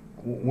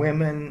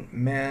 women,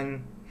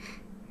 men,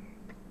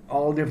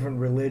 all different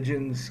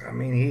religions. I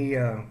mean,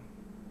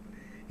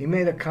 he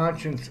made a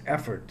conscious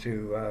effort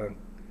to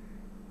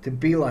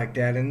be like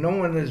that, and no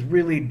one has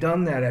really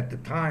done that at the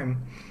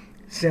time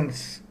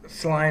since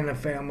Sly and the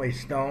Family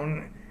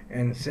Stone,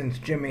 and since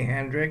Jimi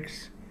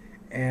Hendrix,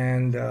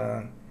 and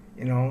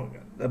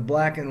the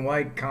black and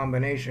white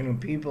combination of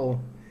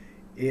people.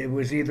 It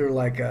was either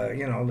like a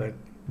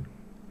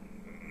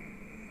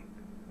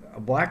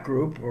black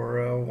group or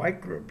a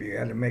white group. You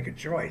had to make a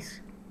choice.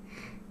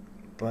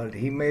 But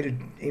he made it.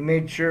 He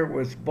made sure it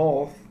was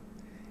both.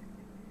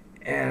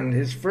 And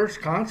his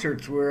first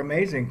concerts were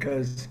amazing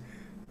because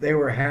they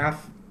were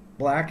half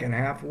black and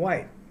half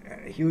white.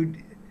 He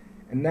would,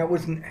 and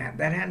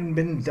that hadn't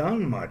been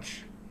done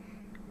much.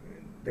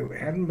 It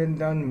hadn't been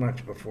done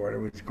much before. It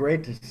was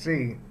great to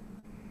see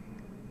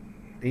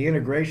the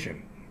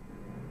integration.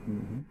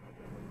 mhm.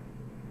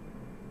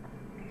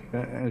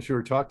 As you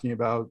were talking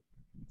about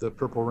the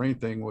Purple Rain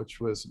thing, which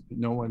was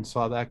no one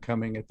saw that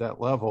coming at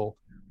that level.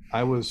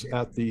 I was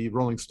at the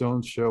Rolling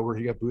Stones show where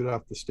he got booed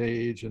off the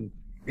stage, and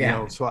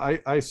Yeah, so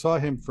I saw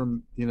him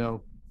from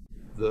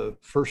the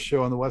first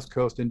show on the West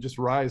Coast and just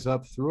rise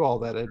up through all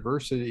that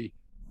adversity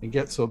and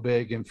get so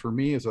big. And for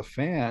me as a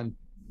fan,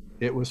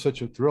 it was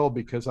such a thrill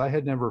because I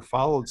had never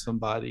followed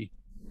somebody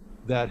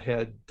that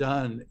had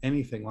done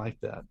anything like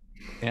that.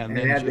 And and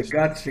then had the just,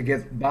 guts to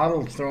get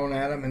bottles thrown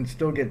at him and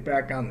still get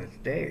back on the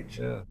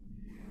stage. yeah,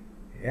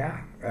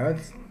 Yeah,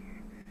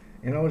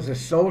 it was a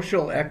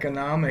social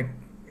economic.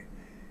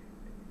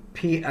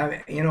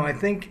 I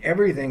think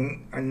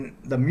everything and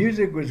the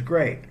music was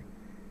great.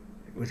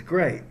 It was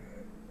great,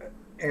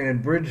 and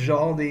it bridged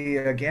all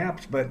the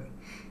gaps. But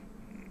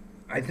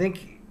I think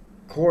he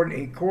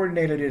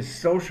coordinated his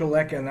social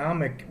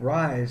economic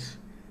rise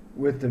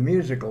with the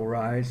musical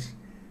rise,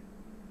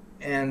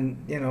 and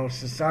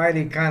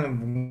society kind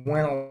of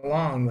went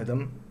along with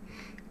him,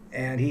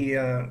 and he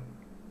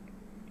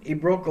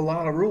broke a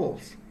lot of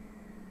rules.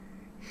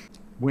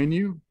 when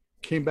you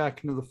came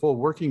back into the fold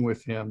working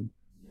with him,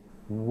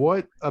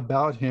 what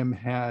about him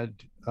had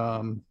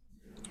um,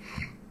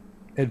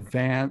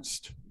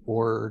 advanced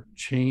or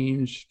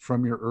changed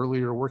from your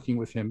earlier working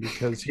with him?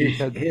 Because he His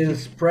had,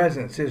 his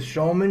presence, his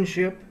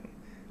showmanship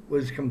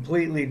was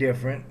completely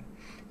different.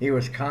 He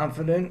was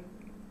confident.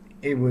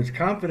 He was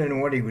confident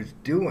in what he was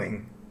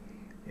doing.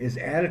 His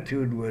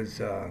attitude was,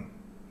 you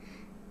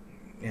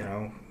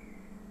know,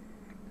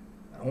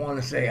 I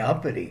want to say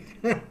uppity,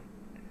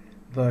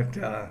 but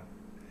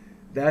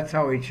that's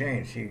how he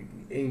changed.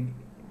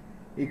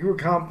 He grew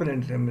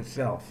confident in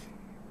himself.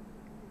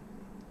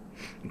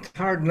 It's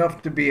hard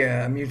enough to be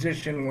a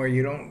musician where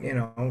you don't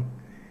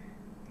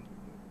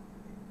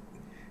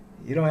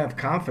have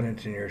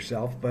confidence in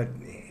yourself, but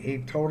he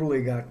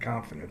totally got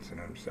confidence in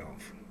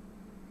himself.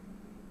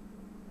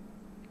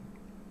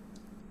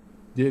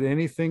 did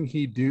anything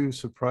he do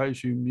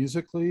surprise you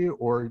musically,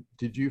 or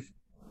did you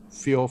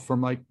feel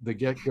from like the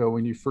get-go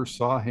when you first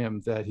saw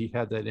him that he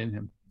had that in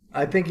him?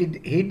 I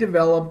think he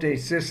developed a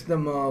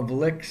system of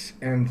licks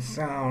and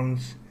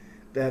sounds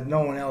that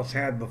no one else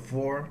had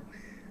before,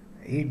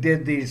 He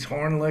did these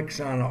horn licks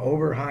on an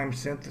Oberheim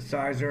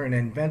synthesizer and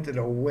invented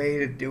a way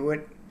to do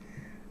it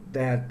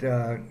that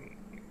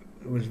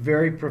was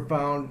very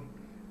profound.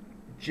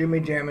 Jimmy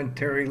Jam and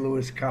Terry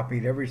Lewis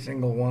copied every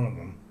single one of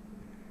them.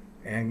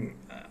 And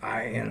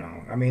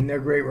I mean, they're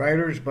great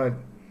writers, but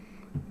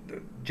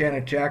the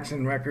Janet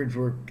Jackson records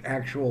were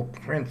actual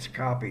Prince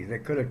copies. They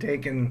could have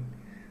taken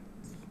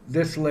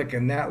this lick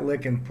and that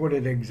lick and put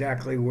it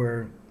exactly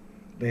where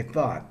they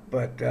thought.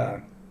 But,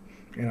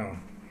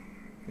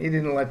 he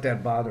didn't let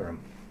that bother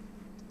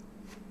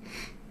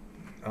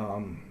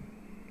him.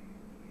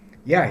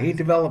 He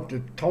developed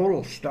a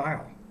total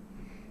style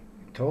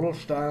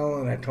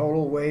and a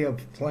total way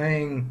of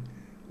playing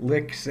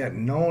licks that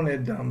no one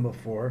had done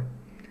before.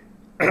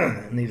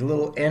 And these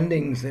little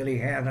endings that he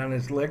had on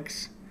his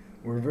licks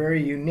were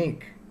very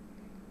unique.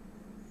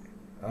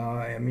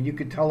 You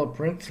could tell a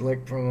Prince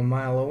lick from a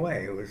mile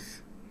away. It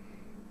was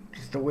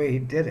just the way he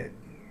did it.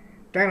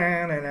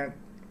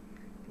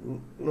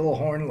 Little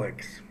horn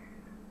licks.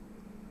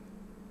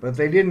 But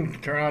they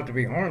didn't turn out to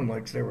be horn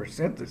licks, they were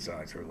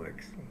synthesizer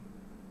licks.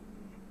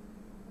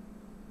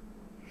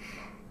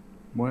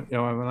 When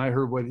I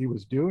heard what he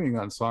was doing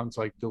on songs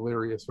like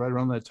Delirious, right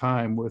around that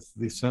time with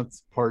the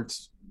synth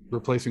parts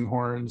replacing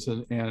horns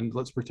and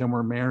Let's Pretend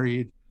We're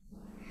Married,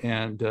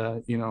 and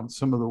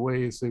some of the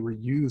ways they were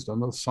used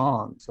on those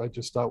songs, I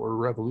just thought were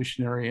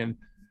revolutionary. And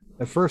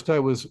at first I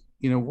was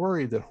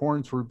worried that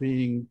horns were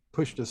being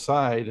pushed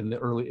aside in the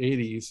early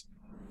 80s,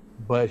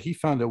 but he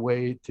found a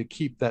way to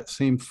keep that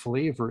same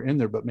flavor in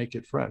there but make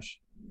it fresh.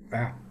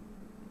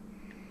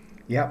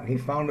 Yeah, he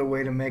found a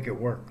way to make it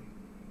work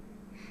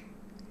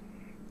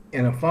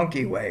in a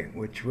funky way,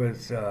 which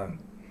was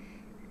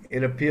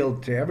it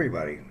appealed to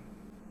everybody.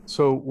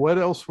 So what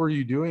else were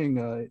you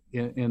doing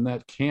in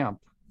that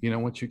camp?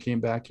 Once you came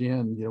back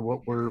in,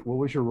 what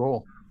was your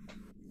role?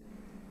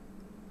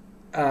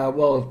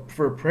 Well,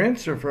 for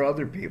Prince or for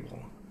other people?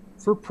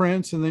 For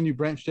Prince, and then you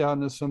branched out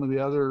into some of the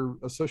other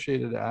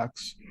associated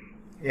acts.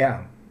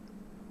 Yeah.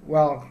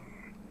 Well,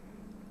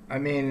 I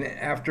mean,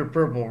 after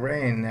Purple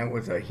Rain, that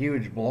was a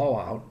huge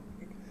blowout.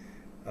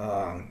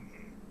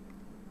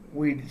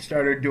 We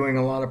started doing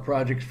a lot of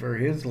projects for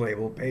his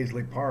label,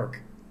 Paisley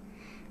Park.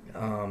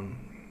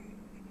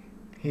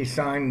 He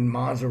signed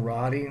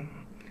Maserati,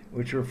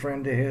 which were a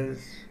friend of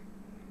his,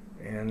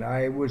 and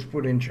I was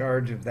put in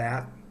charge of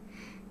that.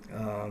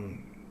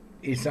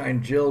 He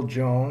signed Jill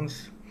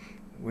Jones,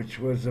 which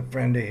was a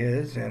friend of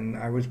his, and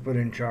I was put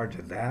in charge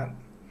of that.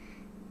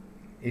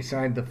 He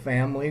signed The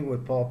Family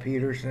with Paul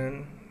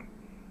Peterson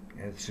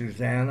and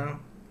Susanna,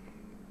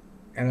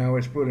 and I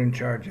was put in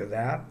charge of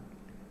that.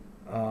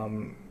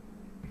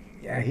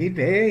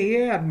 He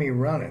had me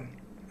running.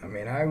 I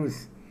mean,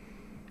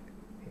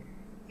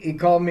 he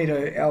called me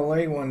to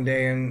LA one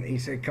day and he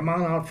said, "Come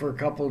on out for a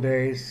couple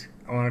days.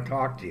 I want to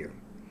talk to you.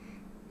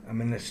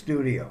 I'm in the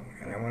studio."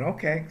 And I went,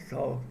 "Okay."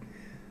 So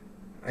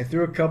I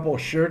threw a couple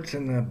shirts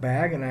in the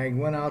bag and I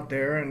went out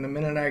there, and the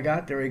minute I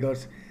got there, he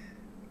goes,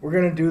 "We're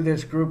going to do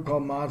this group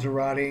called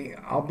Maserati.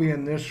 I'll be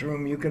in this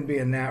room. You can be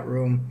in that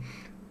room.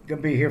 You're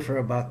going to be here for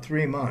about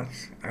 3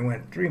 months." I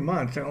went, 3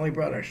 months? I only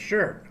brought a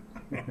shirt.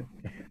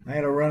 I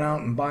had to run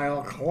out and buy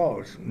all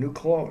clothes, new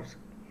clothes.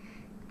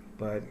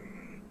 But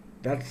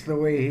that's the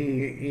way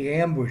he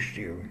ambushed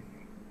you.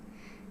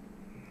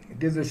 He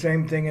did the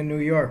same thing in New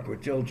York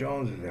with Jill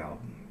Jones's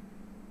album.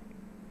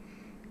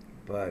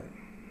 But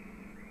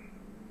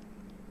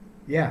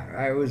yeah,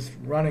 I was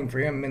running for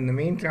him. In the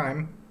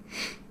meantime,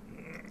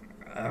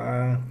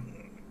 I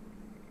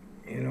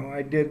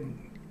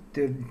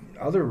did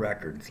other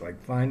records like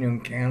Fine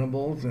Young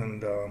Cannibals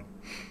and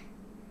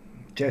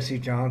Jesse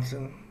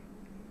Johnson,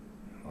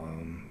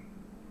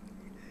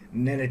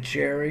 Netta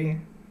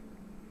Cherry.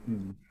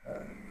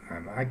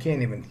 I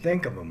can't even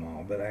think of them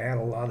all, but I had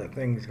a lot of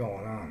things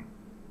going on.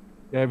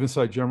 Yeah, I even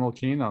saw General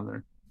Kane on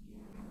there.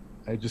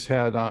 I just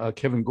had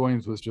Kevin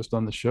Goins was just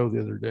on the show the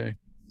other day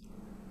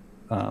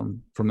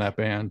from that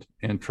band,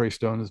 and Trey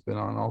Stone has been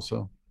on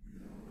also.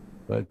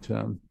 But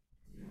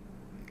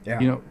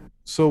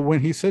so when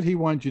he said he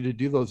wanted you to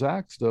do those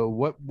acts, though,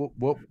 what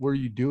were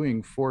you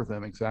doing for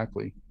them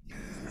exactly?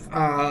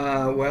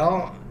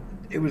 Well,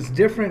 it was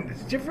different.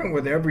 It's different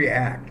with every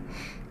act.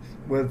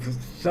 With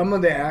some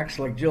of the acts,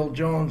 like Jill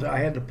Jones, I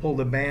had to pull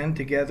the band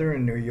together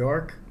in New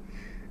York.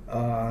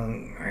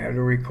 I had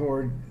to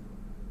record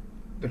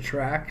the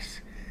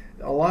tracks.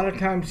 A lot of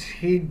times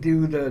he'd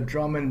do the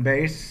drum and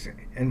bass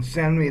and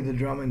send me the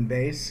drum and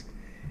bass,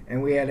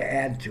 and we had to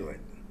add to it.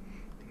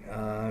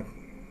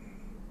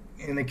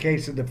 In the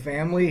case of The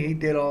Family, he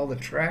did all the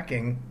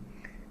tracking,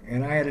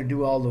 and I had to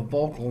do all the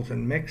vocals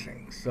and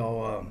mixing.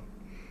 So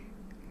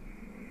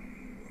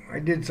I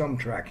did some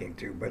tracking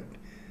too, but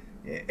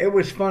it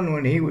was fun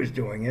when he was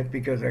doing it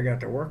because I got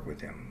to work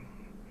with him.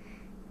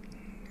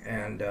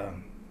 And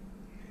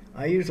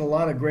I used a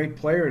lot of great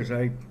players.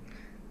 I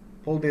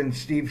pulled in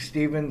Steve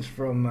Stevens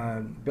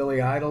from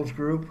Billy Idol's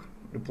group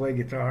to play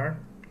guitar.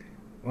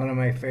 One of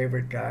my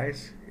favorite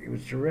guys. He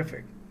was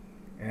terrific.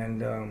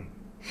 And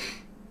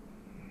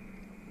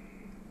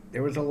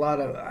there was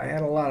I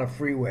had a lot of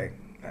freeway.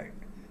 I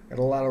had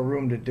a lot of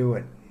room to do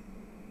it.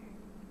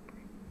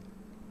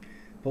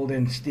 Pulled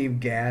in Steve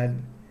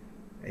Gadd.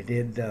 I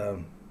did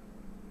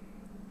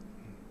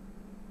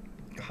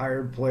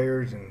hired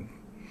players and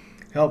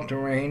helped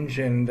arrange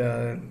and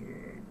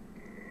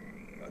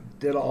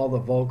did all the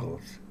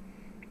vocals.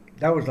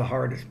 That was the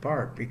hardest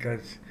part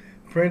because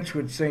Prince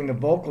would sing the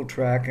vocal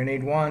track and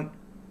he'd want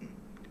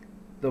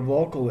the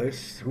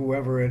vocalist,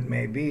 whoever it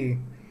may be,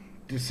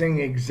 to sing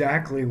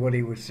exactly what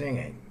he was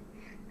singing.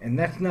 And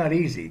that's not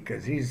easy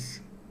because he's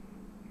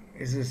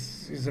a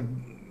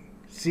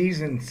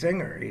seasoned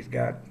singer. He's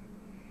got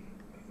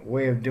a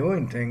way of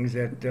doing things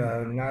that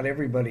not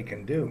everybody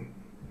can do.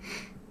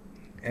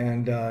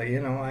 And I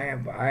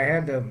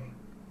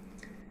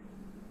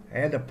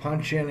had to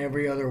punch in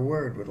every other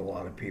word with a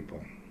lot of people.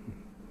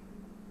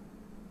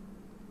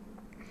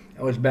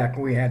 That was back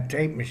when we had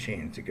tape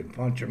machines. You could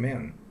punch them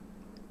in.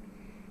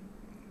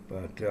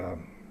 But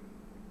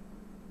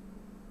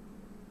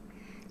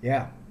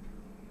yeah.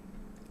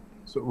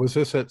 So was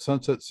this at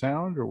Sunset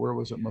Sound, or where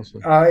was it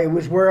mostly? It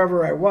was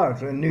wherever I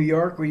was. In New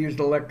York, we used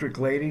Electric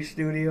Lady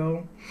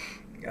Studio.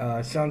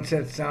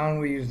 Sunset Sound,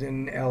 we used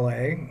in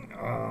L.A.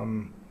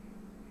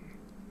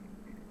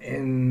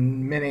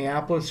 In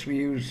Minneapolis, we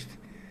used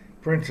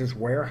Prince's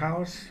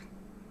Warehouse.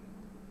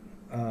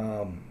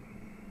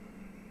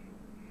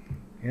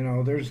 It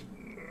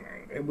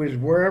was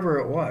wherever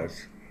it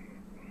was.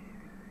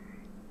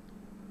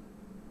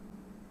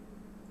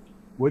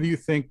 What do you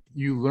think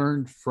you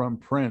learned from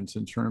Prince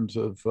in terms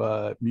of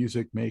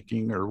music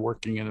making or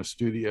working in a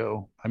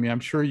studio? I mean, I'm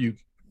sure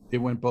it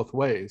went both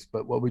ways,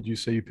 but what would you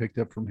say you picked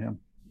up from him?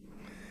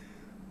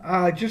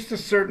 Just a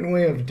certain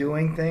way of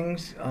doing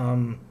things,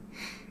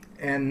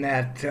 and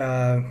that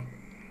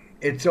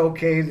it's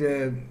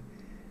okay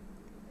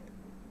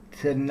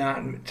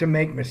to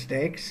make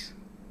mistakes,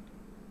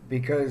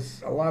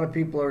 because a lot of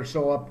people are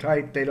so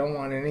uptight they don't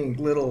want any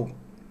little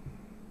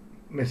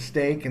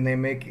mistake, and they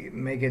make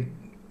it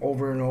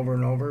over and over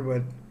and over.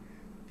 But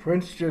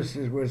Prince just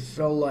was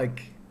so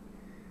like,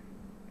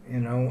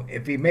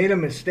 if he made a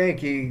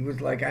mistake, he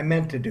was like, I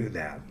meant to do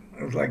that.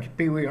 It was like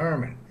Pee Wee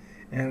Herman,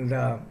 and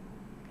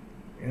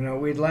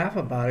we'd laugh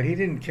about it. He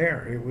didn't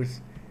care. He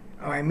was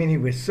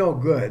so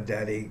good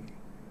that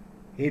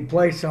he'd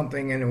play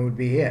something and it would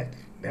be it.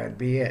 That'd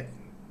be it.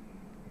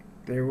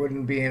 There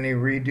wouldn't be any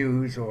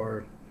redos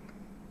or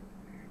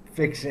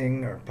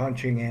fixing or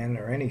punching in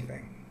or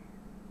anything.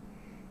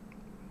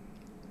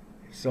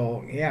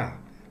 So yeah,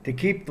 to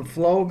keep the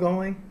flow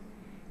going,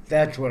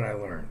 that's what I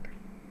learned.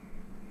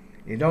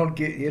 You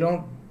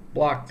don't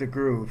block the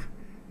groove.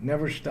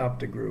 Never stop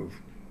the groove.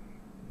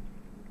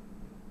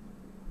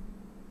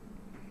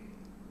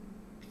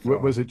 So,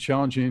 Was it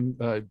challenging?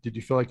 Did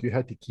you feel like you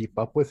had to keep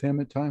up with him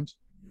at times?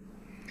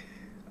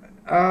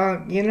 I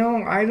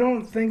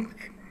don't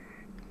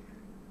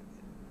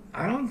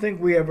think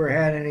we ever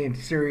had any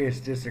serious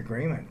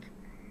disagreement,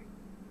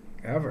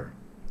 ever.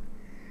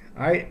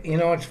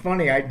 It's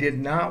funny. I did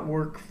not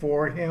work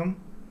for him.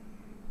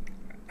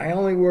 I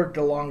only worked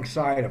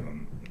alongside of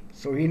him.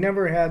 So he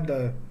never had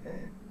the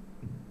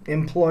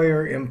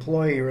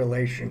employer-employee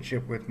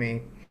relationship with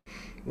me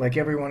like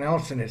everyone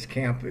else in his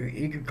camp.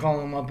 He could call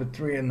him up at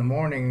 3 a.m.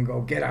 and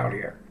go, get out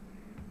here.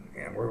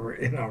 And we're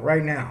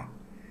right now.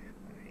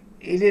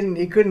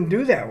 He couldn't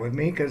do that with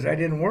me because I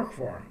didn't work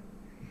for him.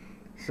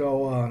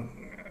 So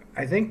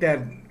I think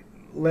that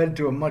led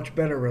to a much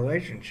better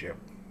relationship.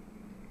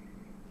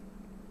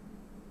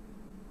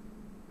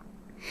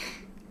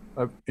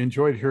 I've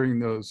enjoyed hearing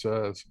those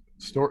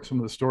some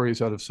of the stories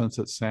out of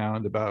Sunset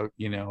Sound about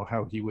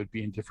how he would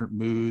be in different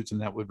moods, and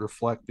that would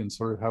reflect in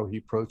sort of how he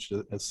approached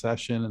a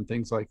session and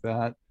things like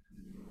that.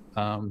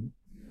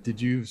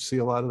 Did you see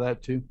a lot of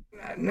that too?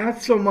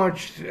 Not so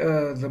much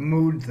the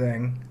mood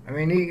thing. I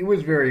mean, he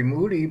was very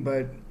moody,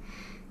 but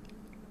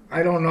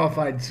I don't know if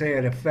I'd say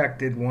it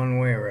affected one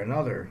way or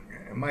another.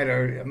 It might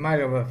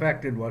have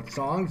affected what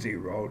songs he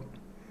wrote,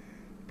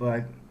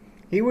 but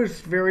he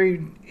was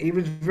very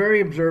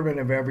observant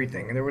of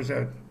everything. And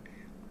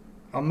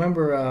I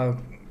remember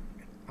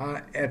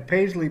at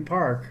Paisley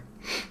Park,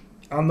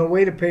 on the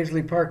way to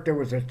Paisley Park, there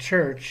was a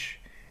church,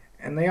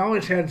 and they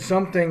always had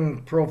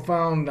something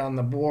profound on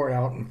the board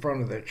out in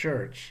front of the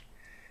church.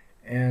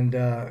 And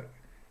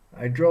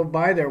I drove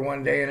by there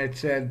one day, and it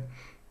said,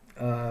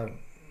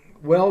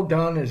 well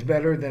done is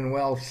better than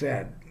well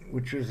said,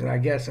 which was, I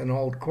guess, an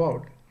old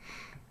quote.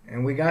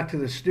 And we got to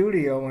the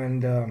studio,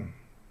 and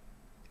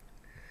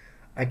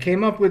I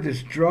came up with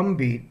this drum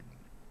beat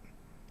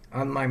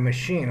on my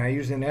machine. I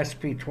used an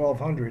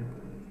SP1200,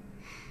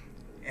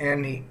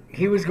 and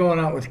he was going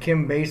out with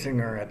Kim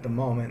Basinger at the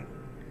moment,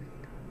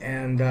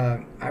 and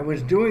I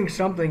was doing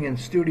something in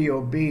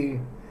Studio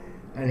B,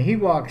 and he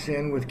walks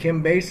in with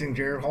Kim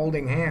Basinger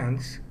holding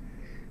hands,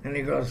 and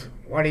he goes,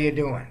 "What are you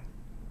doing?"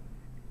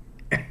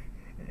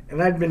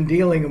 And I'd been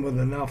dealing with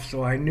enough,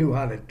 so I knew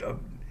how to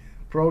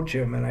approach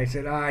him, and I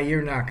said,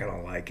 you're not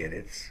gonna like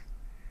it.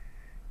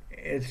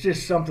 It's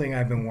just something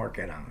I've been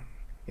working on.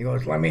 He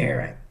goes, "Let me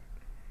hear it."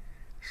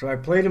 So I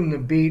played him the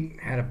beat,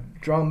 had a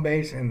drum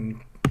bass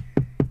and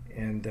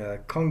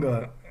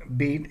conga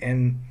beat,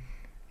 and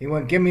he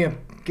went, give me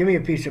a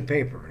piece of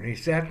paper." And he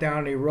sat down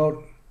and he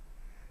wrote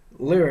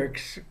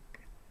lyrics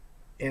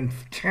in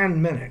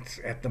 10 minutes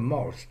at the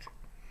most.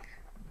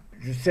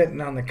 Just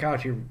sitting on the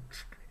couch,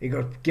 he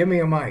goes, "Give me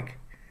a mic."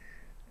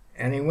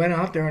 And he went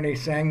out there and he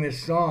sang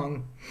this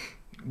song,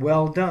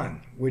 "Well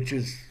Done," which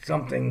is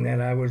something that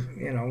I was,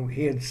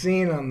 he had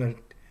seen on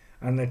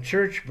the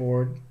church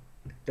board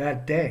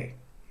that day.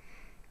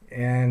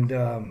 And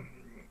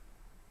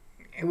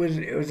it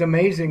was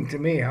amazing to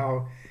me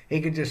how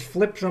he could just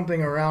flip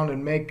something around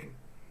and make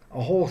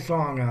a whole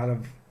song out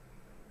of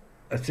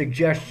a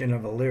suggestion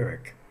of a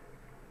lyric.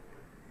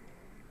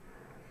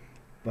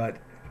 But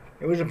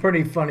it was a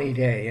pretty funny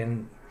day,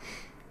 and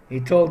he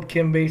told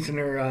Kim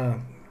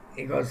Basinger,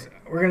 he goes,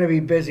 "We're going to be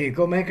busy.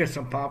 Go make us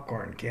some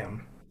popcorn,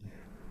 Kim."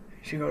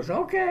 She goes,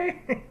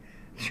 "Okay."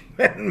 She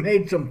went and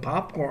made some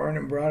popcorn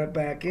and brought it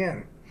back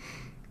in.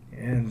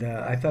 And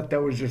I thought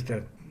that was just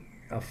a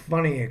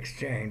funny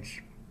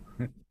exchange.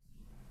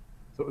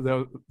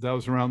 So that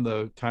was around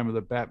the time of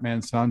the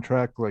Batman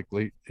soundtrack, like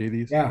late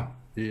 80s. Yeah,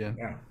 Yeah.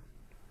 yeah,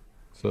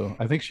 So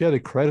I think she had a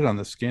credit on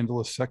the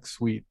Scandalous Sex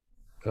Suite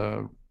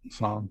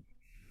song.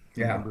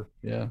 yeah, Remember?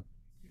 Yeah.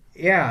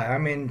 yeah. I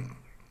mean,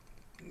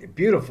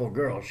 beautiful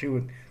girl.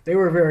 They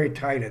were very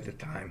tight at the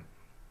time,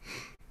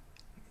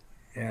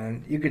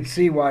 and you could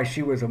see why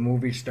she was a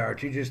movie star.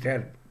 She just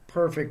had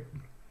perfect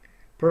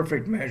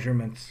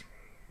measurements.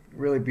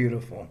 Really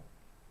beautiful.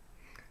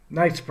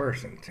 Nice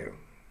person too.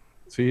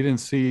 So you didn't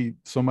see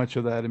so much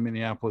of that in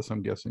Minneapolis,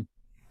 I'm guessing.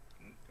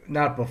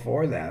 Not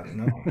before that,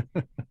 no.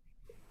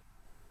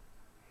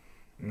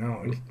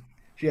 No,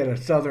 she had a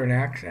southern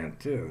accent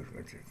too,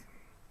 which is.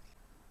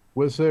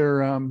 Was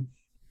there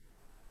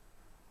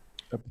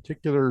a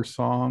particular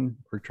song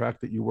or track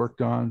that you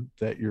worked on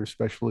that you're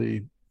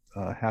especially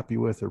happy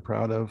with or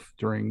proud of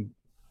during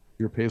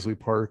your Paisley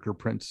Park or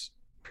Prince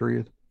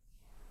period?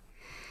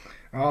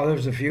 Oh,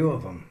 there's a few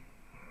of them.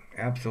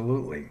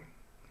 Absolutely.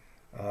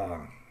 Uh,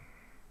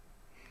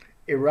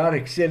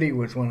 Erotic City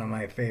was one of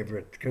my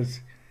favorites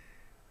because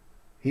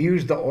he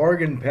used the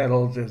organ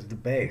pedals as the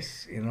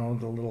bass, the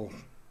little,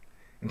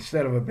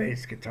 instead of a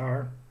bass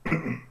guitar.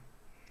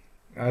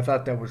 I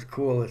thought that was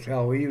cool as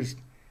hell. We used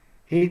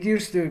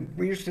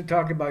to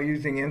talk about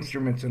using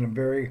instruments in a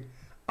very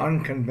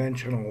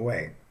unconventional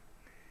way.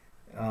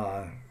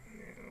 Uh,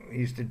 we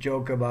used to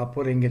joke about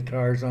putting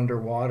guitars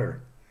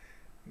underwater.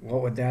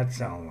 What would that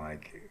sound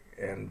like?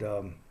 And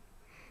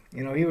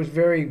he was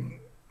very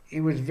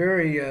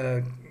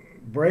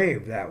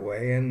brave that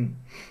way. And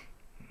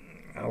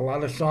a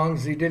lot of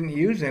songs he didn't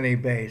use any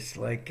bass,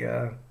 like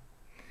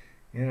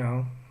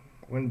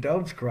 "When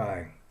Doves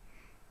Cry."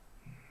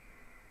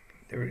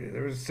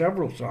 There was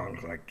several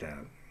songs like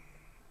that.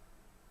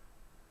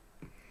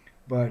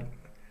 But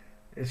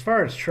as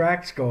far as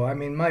tracks go, I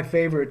mean, my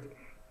favorite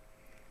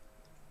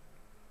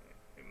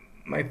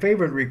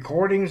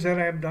recordings that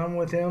I've done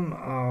with him.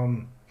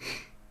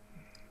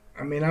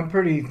 I mean, I'm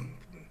pretty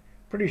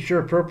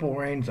sure "Purple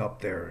Rain's"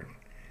 up there.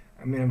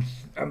 I mean,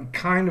 I'm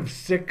kind of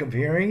sick of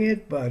hearing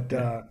it, but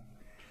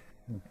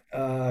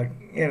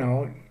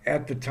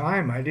at the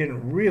time I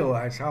didn't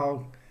realize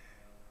how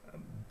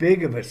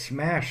big of a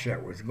smash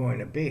that was going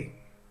to be.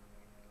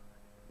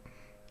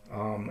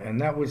 And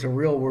that was a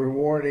real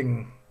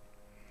rewarding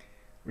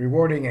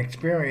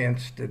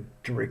experience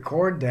to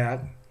record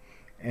that.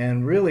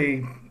 And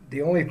really,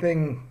 the only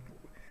thing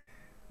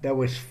that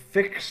was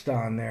fixed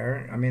on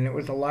there, I mean, it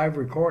was a live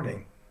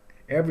recording,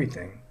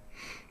 everything,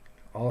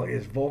 all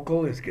his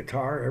vocal, his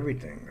guitar,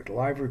 everything, it was a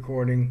live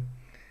recording.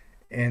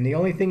 And the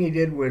only thing he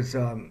did was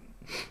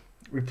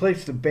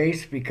replace the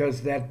bass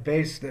because that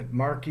bass that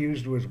Mark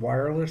used was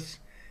wireless,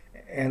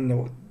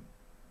 and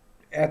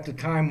at the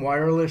time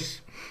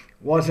wireless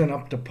wasn't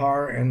up to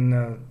par, and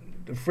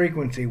the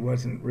frequency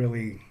wasn't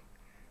really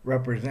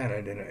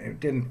represented, and it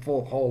didn't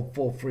hold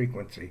full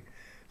frequency.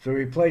 So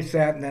replaced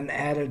that and then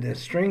added a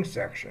string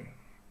section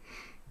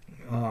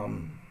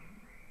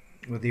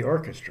with the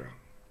orchestra.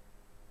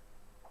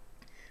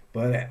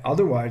 But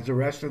otherwise, the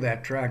rest of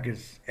that track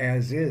is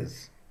as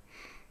is.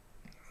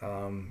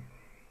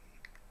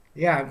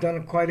 Yeah, I've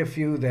done quite a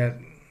few that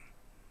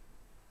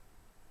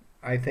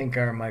I think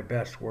are my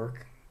best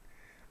work.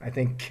 I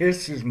think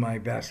 "Kiss" is my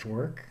best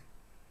work.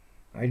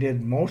 I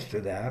did most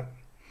of that.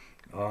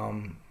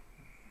 Um,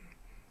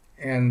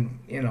 and,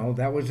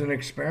 that was an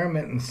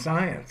experiment in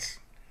science.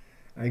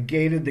 I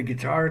gated the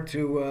guitar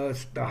to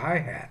the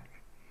hi-hat,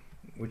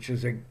 which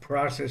is a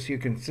process you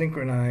can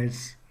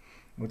synchronize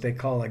what they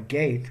call a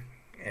gate.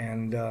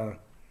 And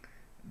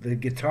the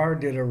guitar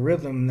did a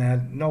rhythm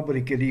that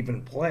nobody could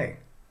even play.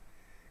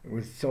 It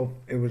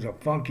was a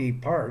funky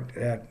part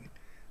that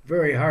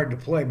very hard to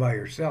play by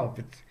yourself.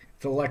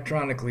 It's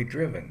electronically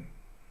driven.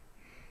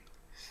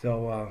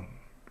 So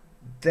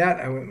that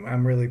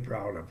I'm really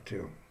proud of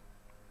too.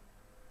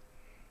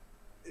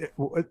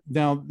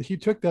 Now he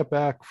took that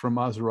back from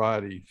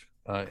Maserati,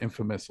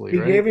 infamously, He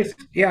right? gave us,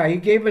 yeah, he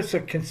gave us a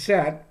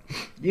cassette.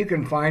 You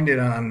can find it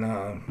on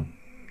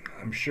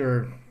I'm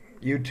sure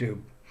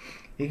YouTube.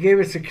 He gave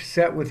us a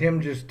cassette with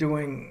him just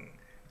doing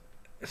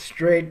a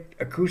straight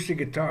acoustic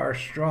guitar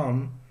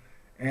strum,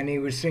 and he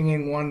was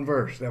singing one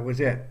verse. That was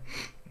it.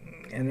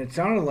 And it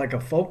sounded like a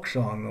folk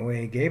song the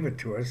way he gave it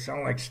to us. It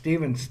sounded like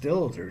Stephen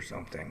Stills or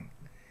something.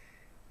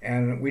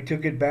 And we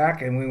took it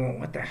back and we went,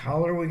 what the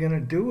hell are we going to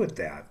do with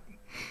that?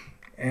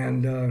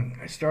 And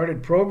I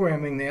started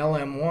programming the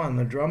LM1,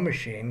 the drum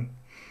machine.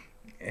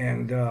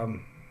 And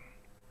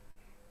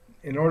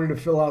in order to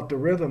fill out the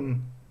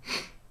rhythm,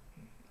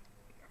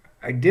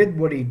 I did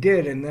what he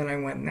did. And then I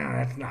went, nah,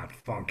 that's not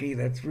funky.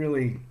 That's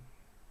really,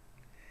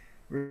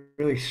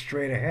 really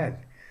straight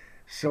ahead.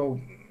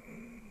 So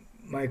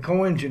my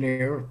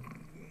co-engineer,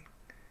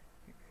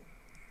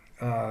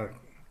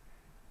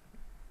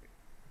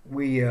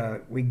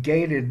 we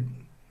gated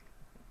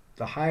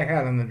the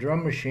hi-hat on the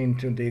drum machine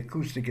to the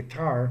acoustic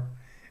guitar,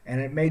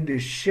 and it made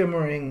this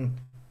shimmering,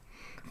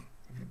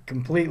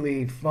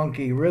 completely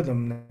funky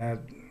rhythm that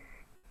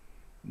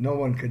no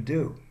one could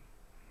do.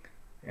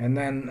 And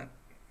then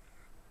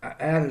I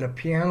added a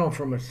piano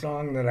from a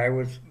song that I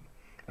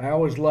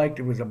always liked.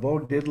 It was a Bo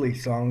Diddley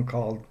song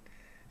called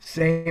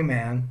 "Say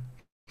Man,"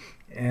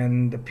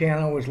 and the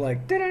piano was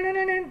like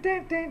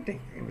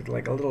it was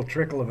like a little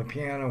trickle of a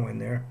piano in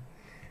there.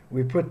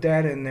 We put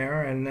that in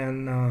there, and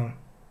then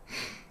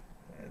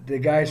the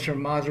guys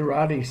from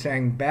Maserati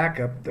sang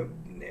backup.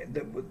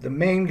 The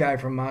main guy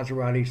from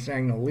Maserati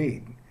sang the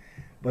lead,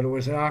 but it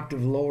was an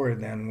octave lower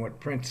than what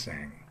Prince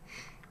sang.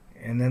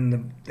 And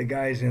then the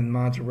guys in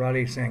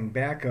Maserati sang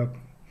backup.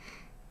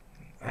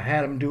 I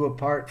had them do a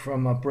part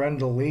from a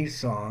Brenda Lee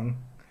song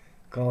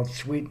called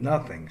 "Sweet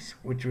Nothings,"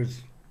 which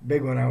was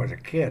big when I was a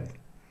kid.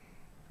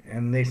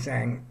 And they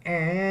sang,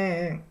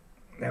 eh.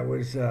 That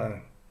was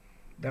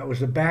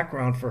the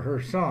background for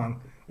her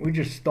song. We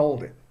just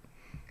stole it.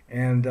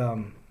 And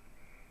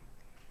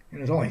it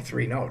was only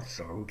 3 notes,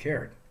 so who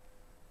cared?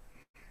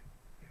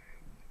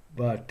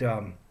 But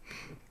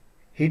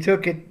he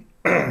took it.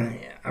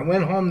 I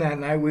went home that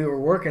night. We were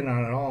working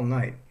on it all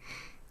night.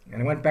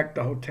 And I went back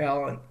to the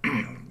hotel and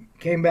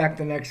came back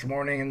the next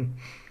morning, and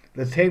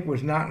the tape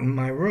was not in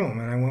my room.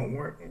 And I went,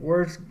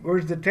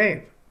 where's the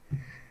tape?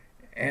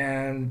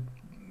 And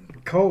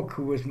Coke,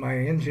 who was my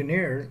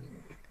engineer,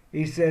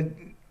 he said,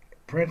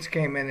 Prince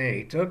came in and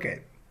he took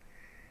it.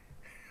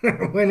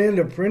 I went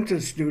into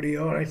Prince's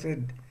studio and I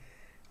said,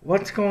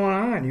 what's going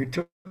on? You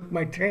took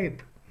my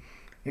tape.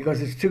 He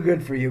goes, it's too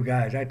good for you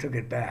guys. I took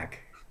it back.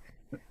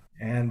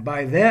 And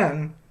by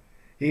then,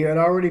 he had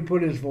already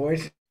put his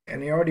voice,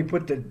 and he already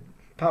put the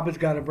Papa's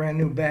Got a Brand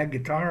New Bag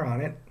guitar on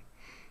it.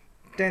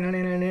 This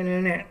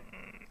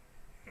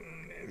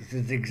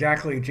is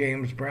exactly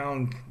James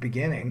Brown's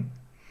beginning.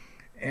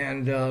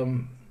 And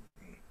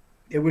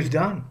it was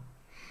done.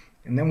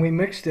 And then we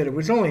mixed it. It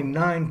was only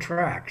 9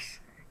 tracks.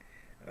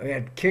 I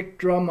had kick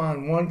drum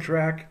on one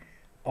track,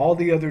 all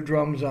the other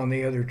drums on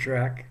the other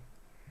track.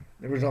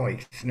 There was only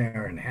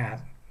snare and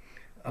hat.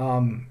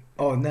 And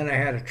then I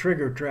had a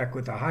trigger track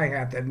with a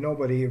hi-hat that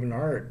nobody even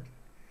heard.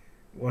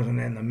 It wasn't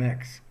in the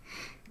mix.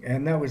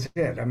 And that was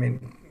it. I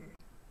mean,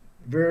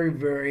 very,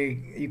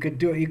 very, you could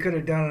do it. You could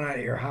have done it at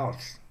your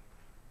house.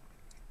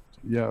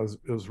 Yeah,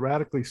 it was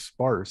radically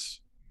sparse.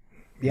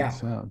 Yeah.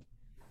 Sound.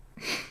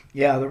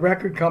 Yeah, the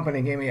record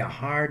company gave me a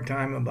hard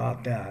time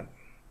about that.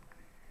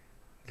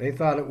 They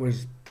thought it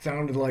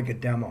sounded like a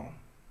demo.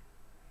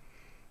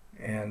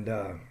 And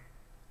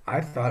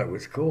I thought it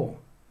was cool.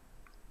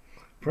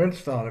 Prince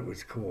thought it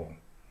was cool.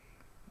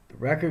 The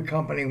record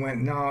company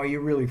went, no, you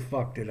really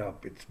fucked it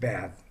up. It's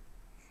bad.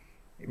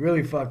 You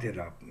really fucked it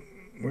up.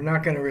 We're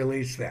not going to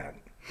release that.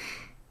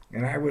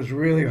 And I was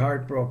really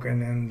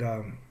heartbroken.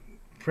 And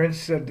Prince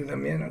said to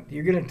them,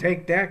 you're going to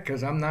take that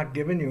because I'm not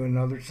giving you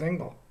another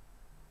single.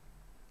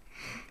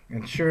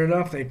 And sure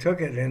enough, they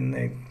took it, and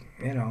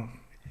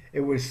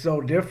it was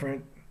so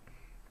different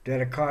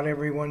that it caught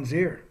everyone's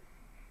ear.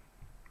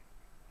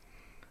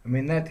 I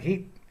mean,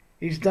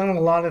 he's done a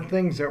lot of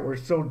things that were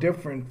so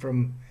different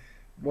from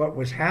what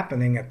was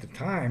happening at the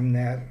time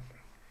that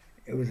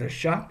it was a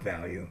shock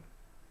value.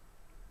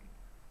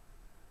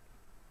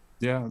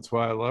 Yeah, that's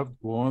why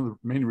one of the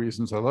main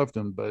reasons I loved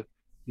him. But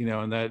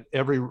in that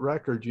every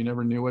record, you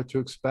never knew what to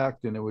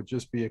expect, and it would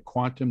just be a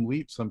quantum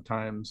leap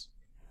sometimes,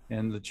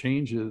 and the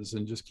changes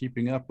and just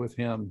keeping up with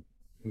him,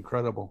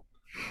 incredible.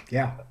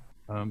 Yeah.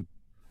 And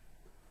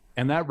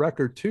that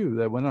record too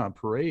that went on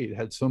Parade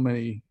had so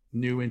many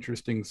new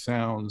interesting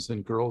sounds,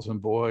 and Girls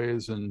and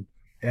Boys, and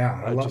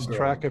I love just Girls.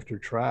 Track after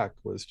track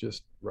was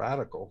just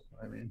radical.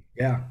 I mean,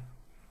 yeah,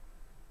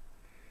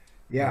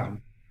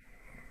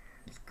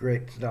 it's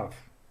great stuff.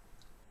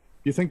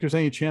 Do you think there's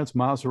any chance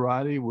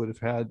Maserati would have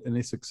had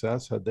any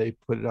success had they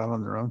put it out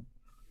on their own?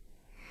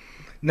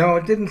 No,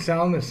 it didn't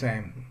sound the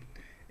same.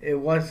 It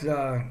was,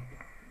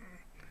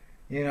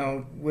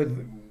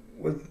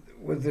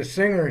 with the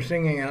singer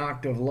singing an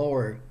octave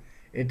lower,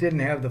 it didn't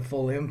have the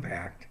full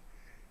impact.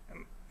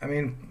 I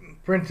mean,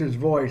 Prince's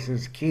voice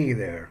is key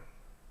there.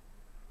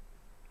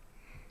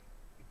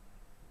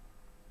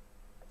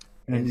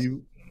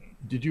 And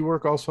did you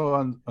work also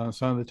on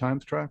Sign of the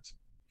Times tracks?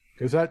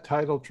 Because that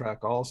title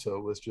track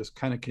also was just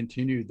kind of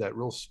continued that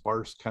real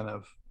sparse kind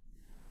of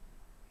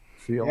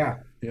feel, Yeah,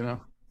 you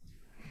know.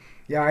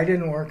 yeah, I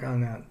didn't work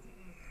on that.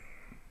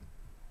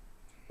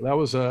 That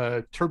was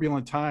a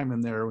turbulent time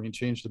in there when you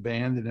changed the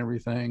band and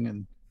everything,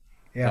 and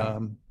Yeah,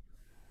 um,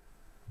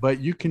 but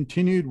you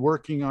continued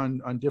working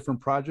on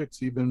different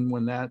projects even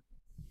when that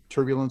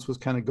turbulence was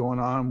kind of going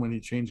on when you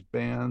changed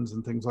bands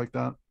and things like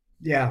that.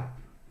 yeah,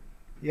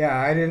 yeah.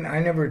 I didn't. I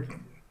never.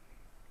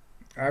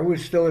 I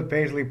was still at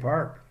Paisley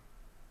Park.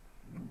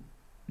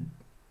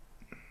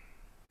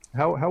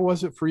 How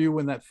was it for you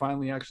when that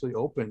finally actually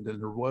opened and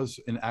there was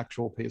an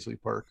actual Paisley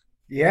Park?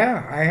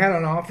 Yeah, I had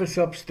an office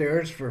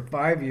upstairs for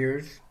 5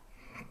 years,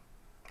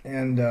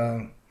 and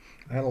I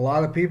had a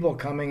lot of people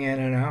coming in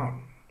and out.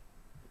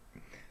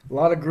 A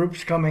lot of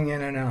groups coming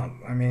in and out.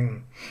 I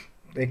mean,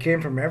 they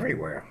came from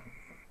everywhere.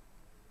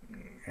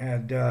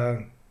 Had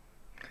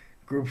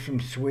groups from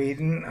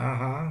Sweden,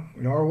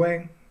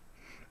 Norway.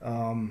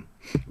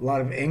 A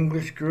lot of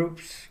English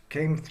groups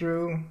came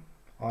through.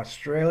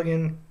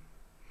 Australian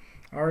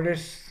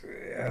artists.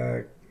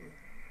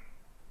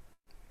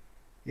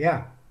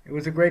 Yeah, it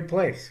was a great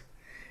place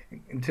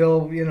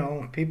until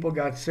people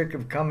got sick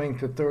of coming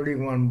to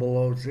 31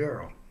 below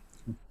zero,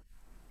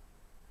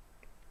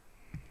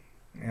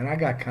 and I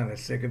got kind of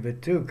sick of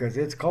it too because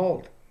it's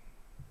cold.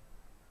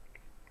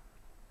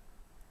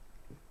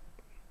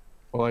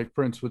 Well, like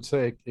Prince would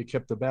say, it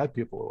kept the bad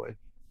people away.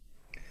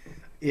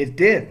 It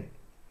did.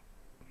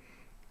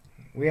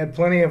 We had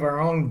plenty of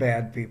our own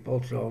bad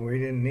people, so we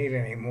didn't need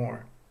any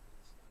more.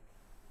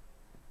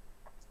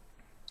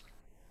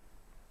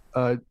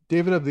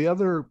 David, of the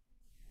other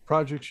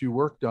projects you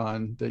worked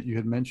on that you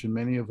had mentioned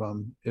many of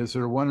them, is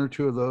there one or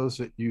two of those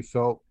that you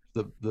felt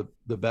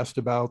the best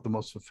about, the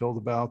most fulfilled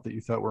about, that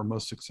you thought were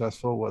most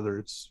successful, whether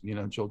it's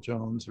Jill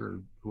Jones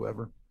or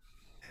whoever?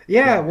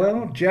 Yeah,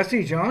 well,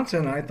 Jesse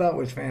Johnson I thought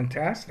was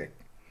fantastic.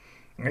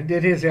 I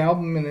did his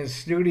album in his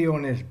studio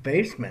in his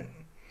basement,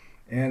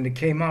 and it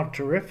came out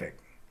terrific.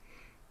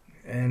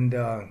 And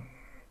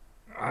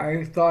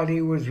I thought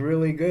he was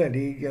really good.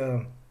 He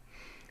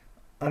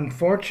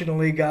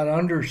unfortunately got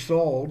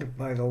undersold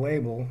by the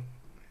label.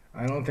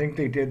 I don't think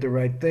they did the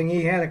right thing.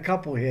 He had a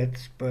couple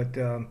hits, but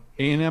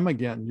A&M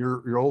again,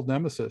 your old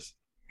nemesis.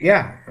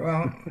 yeah,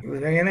 well, it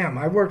was A&M.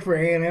 I worked for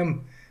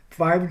A&M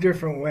 5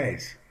 different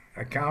ways.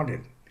 I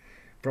counted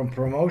from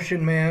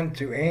promotion man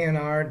to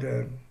A&R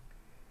to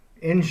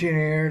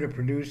engineer to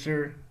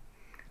producer.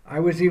 I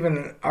was even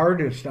an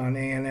artist on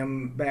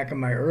A&M back in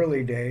my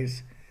early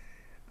days.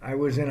 I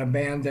was in a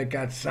band that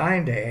got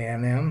signed to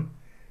A&M,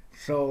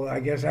 so I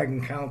guess I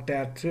can count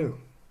that too.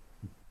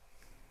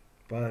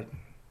 But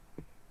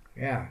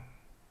yeah,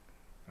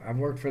 I've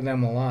worked for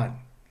them a lot.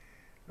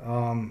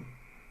 Um,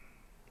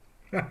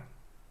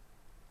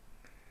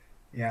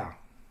 yeah.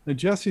 Now,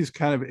 Jesse's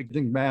kind of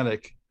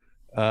enigmatic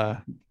uh,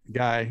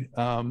 guy.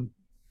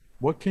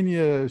 What can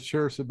you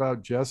share us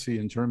about Jesse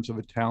in terms of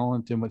a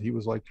talent and what he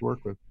was like to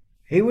work with?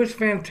 He was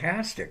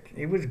fantastic.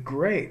 He was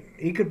great.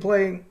 He could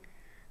play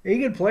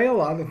a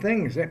lot of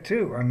things that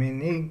too. I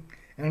mean,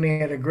 he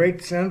had a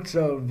great sense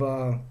of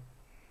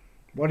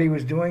what he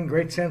was doing,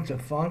 great sense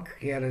of funk.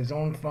 He had his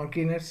own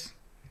funkiness.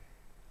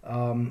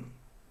 Um,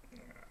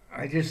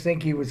 I just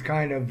think he was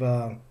kind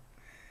of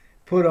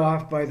put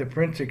off by the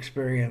Prince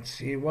experience.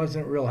 He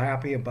wasn't real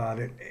happy about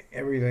it,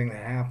 everything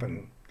that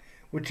happened,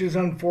 which is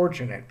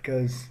unfortunate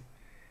because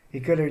he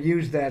could have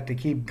used that to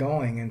keep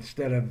going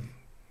instead of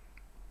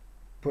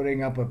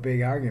putting up a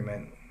big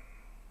argument.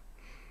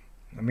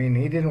 I mean,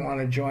 he didn't want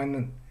to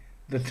join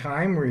the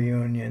Time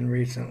reunion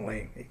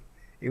recently.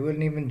 He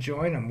wouldn't even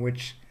join them,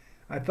 which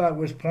I thought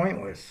was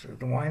pointless.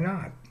 Why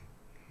not?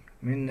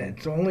 I mean,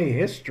 it's only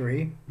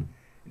history.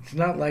 It's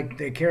not like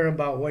they care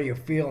about what you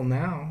feel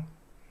now.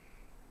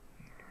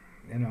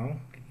 You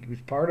know, he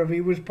was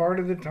part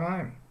of the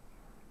time.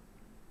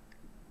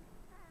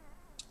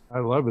 I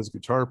love his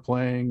guitar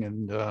playing,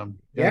 and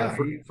yeah, that Yeah,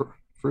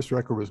 first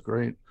record was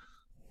great.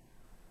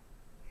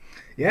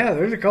 yeah.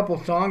 There's a couple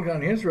songs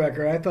on his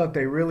record. I thought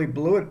they really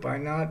blew it by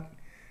not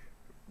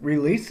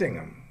releasing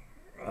them.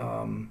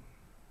 Um,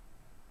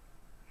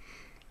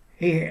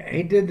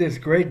 he did this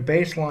great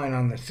bass line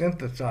on the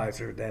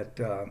synthesizer that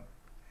a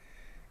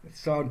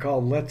song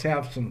called "Let's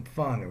Have Some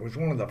Fun." It was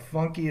one of the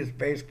funkiest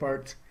bass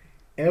parts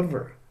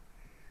ever,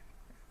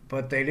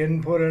 but they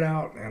didn't put it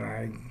out,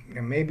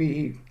 and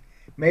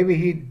maybe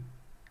he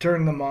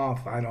turned them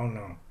off. I don't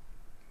know,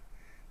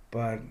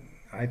 but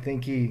I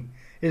think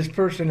his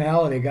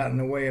personality got in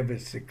the way of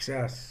his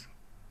success,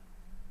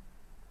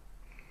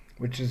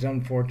 which is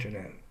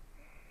unfortunate.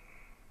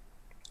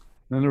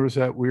 Then there was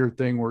that weird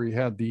thing where he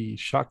had the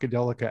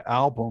Shockadelica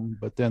album,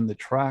 but then the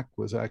track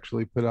was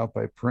actually put out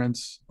by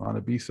Prince on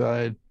a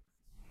B-side.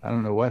 I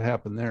don't know what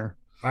happened there.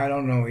 I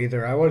don't know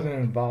either. I wasn't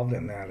involved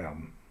in that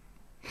album.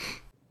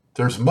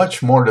 There's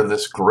much more to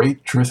this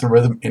great Truth and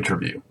Rhythm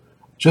interview.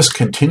 Just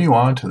continue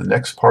on to the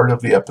next part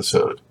of the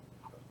episode.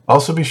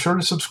 Also, be sure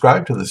to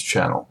subscribe to this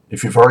channel.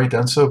 If you've already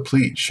done so,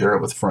 please share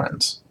it with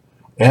friends.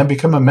 And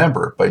become a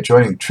member by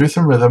joining Truth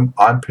and Rhythm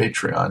on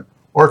Patreon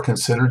or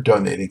consider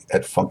donating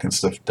at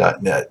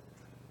funknstuff.net.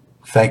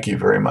 Thank you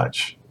very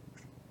much.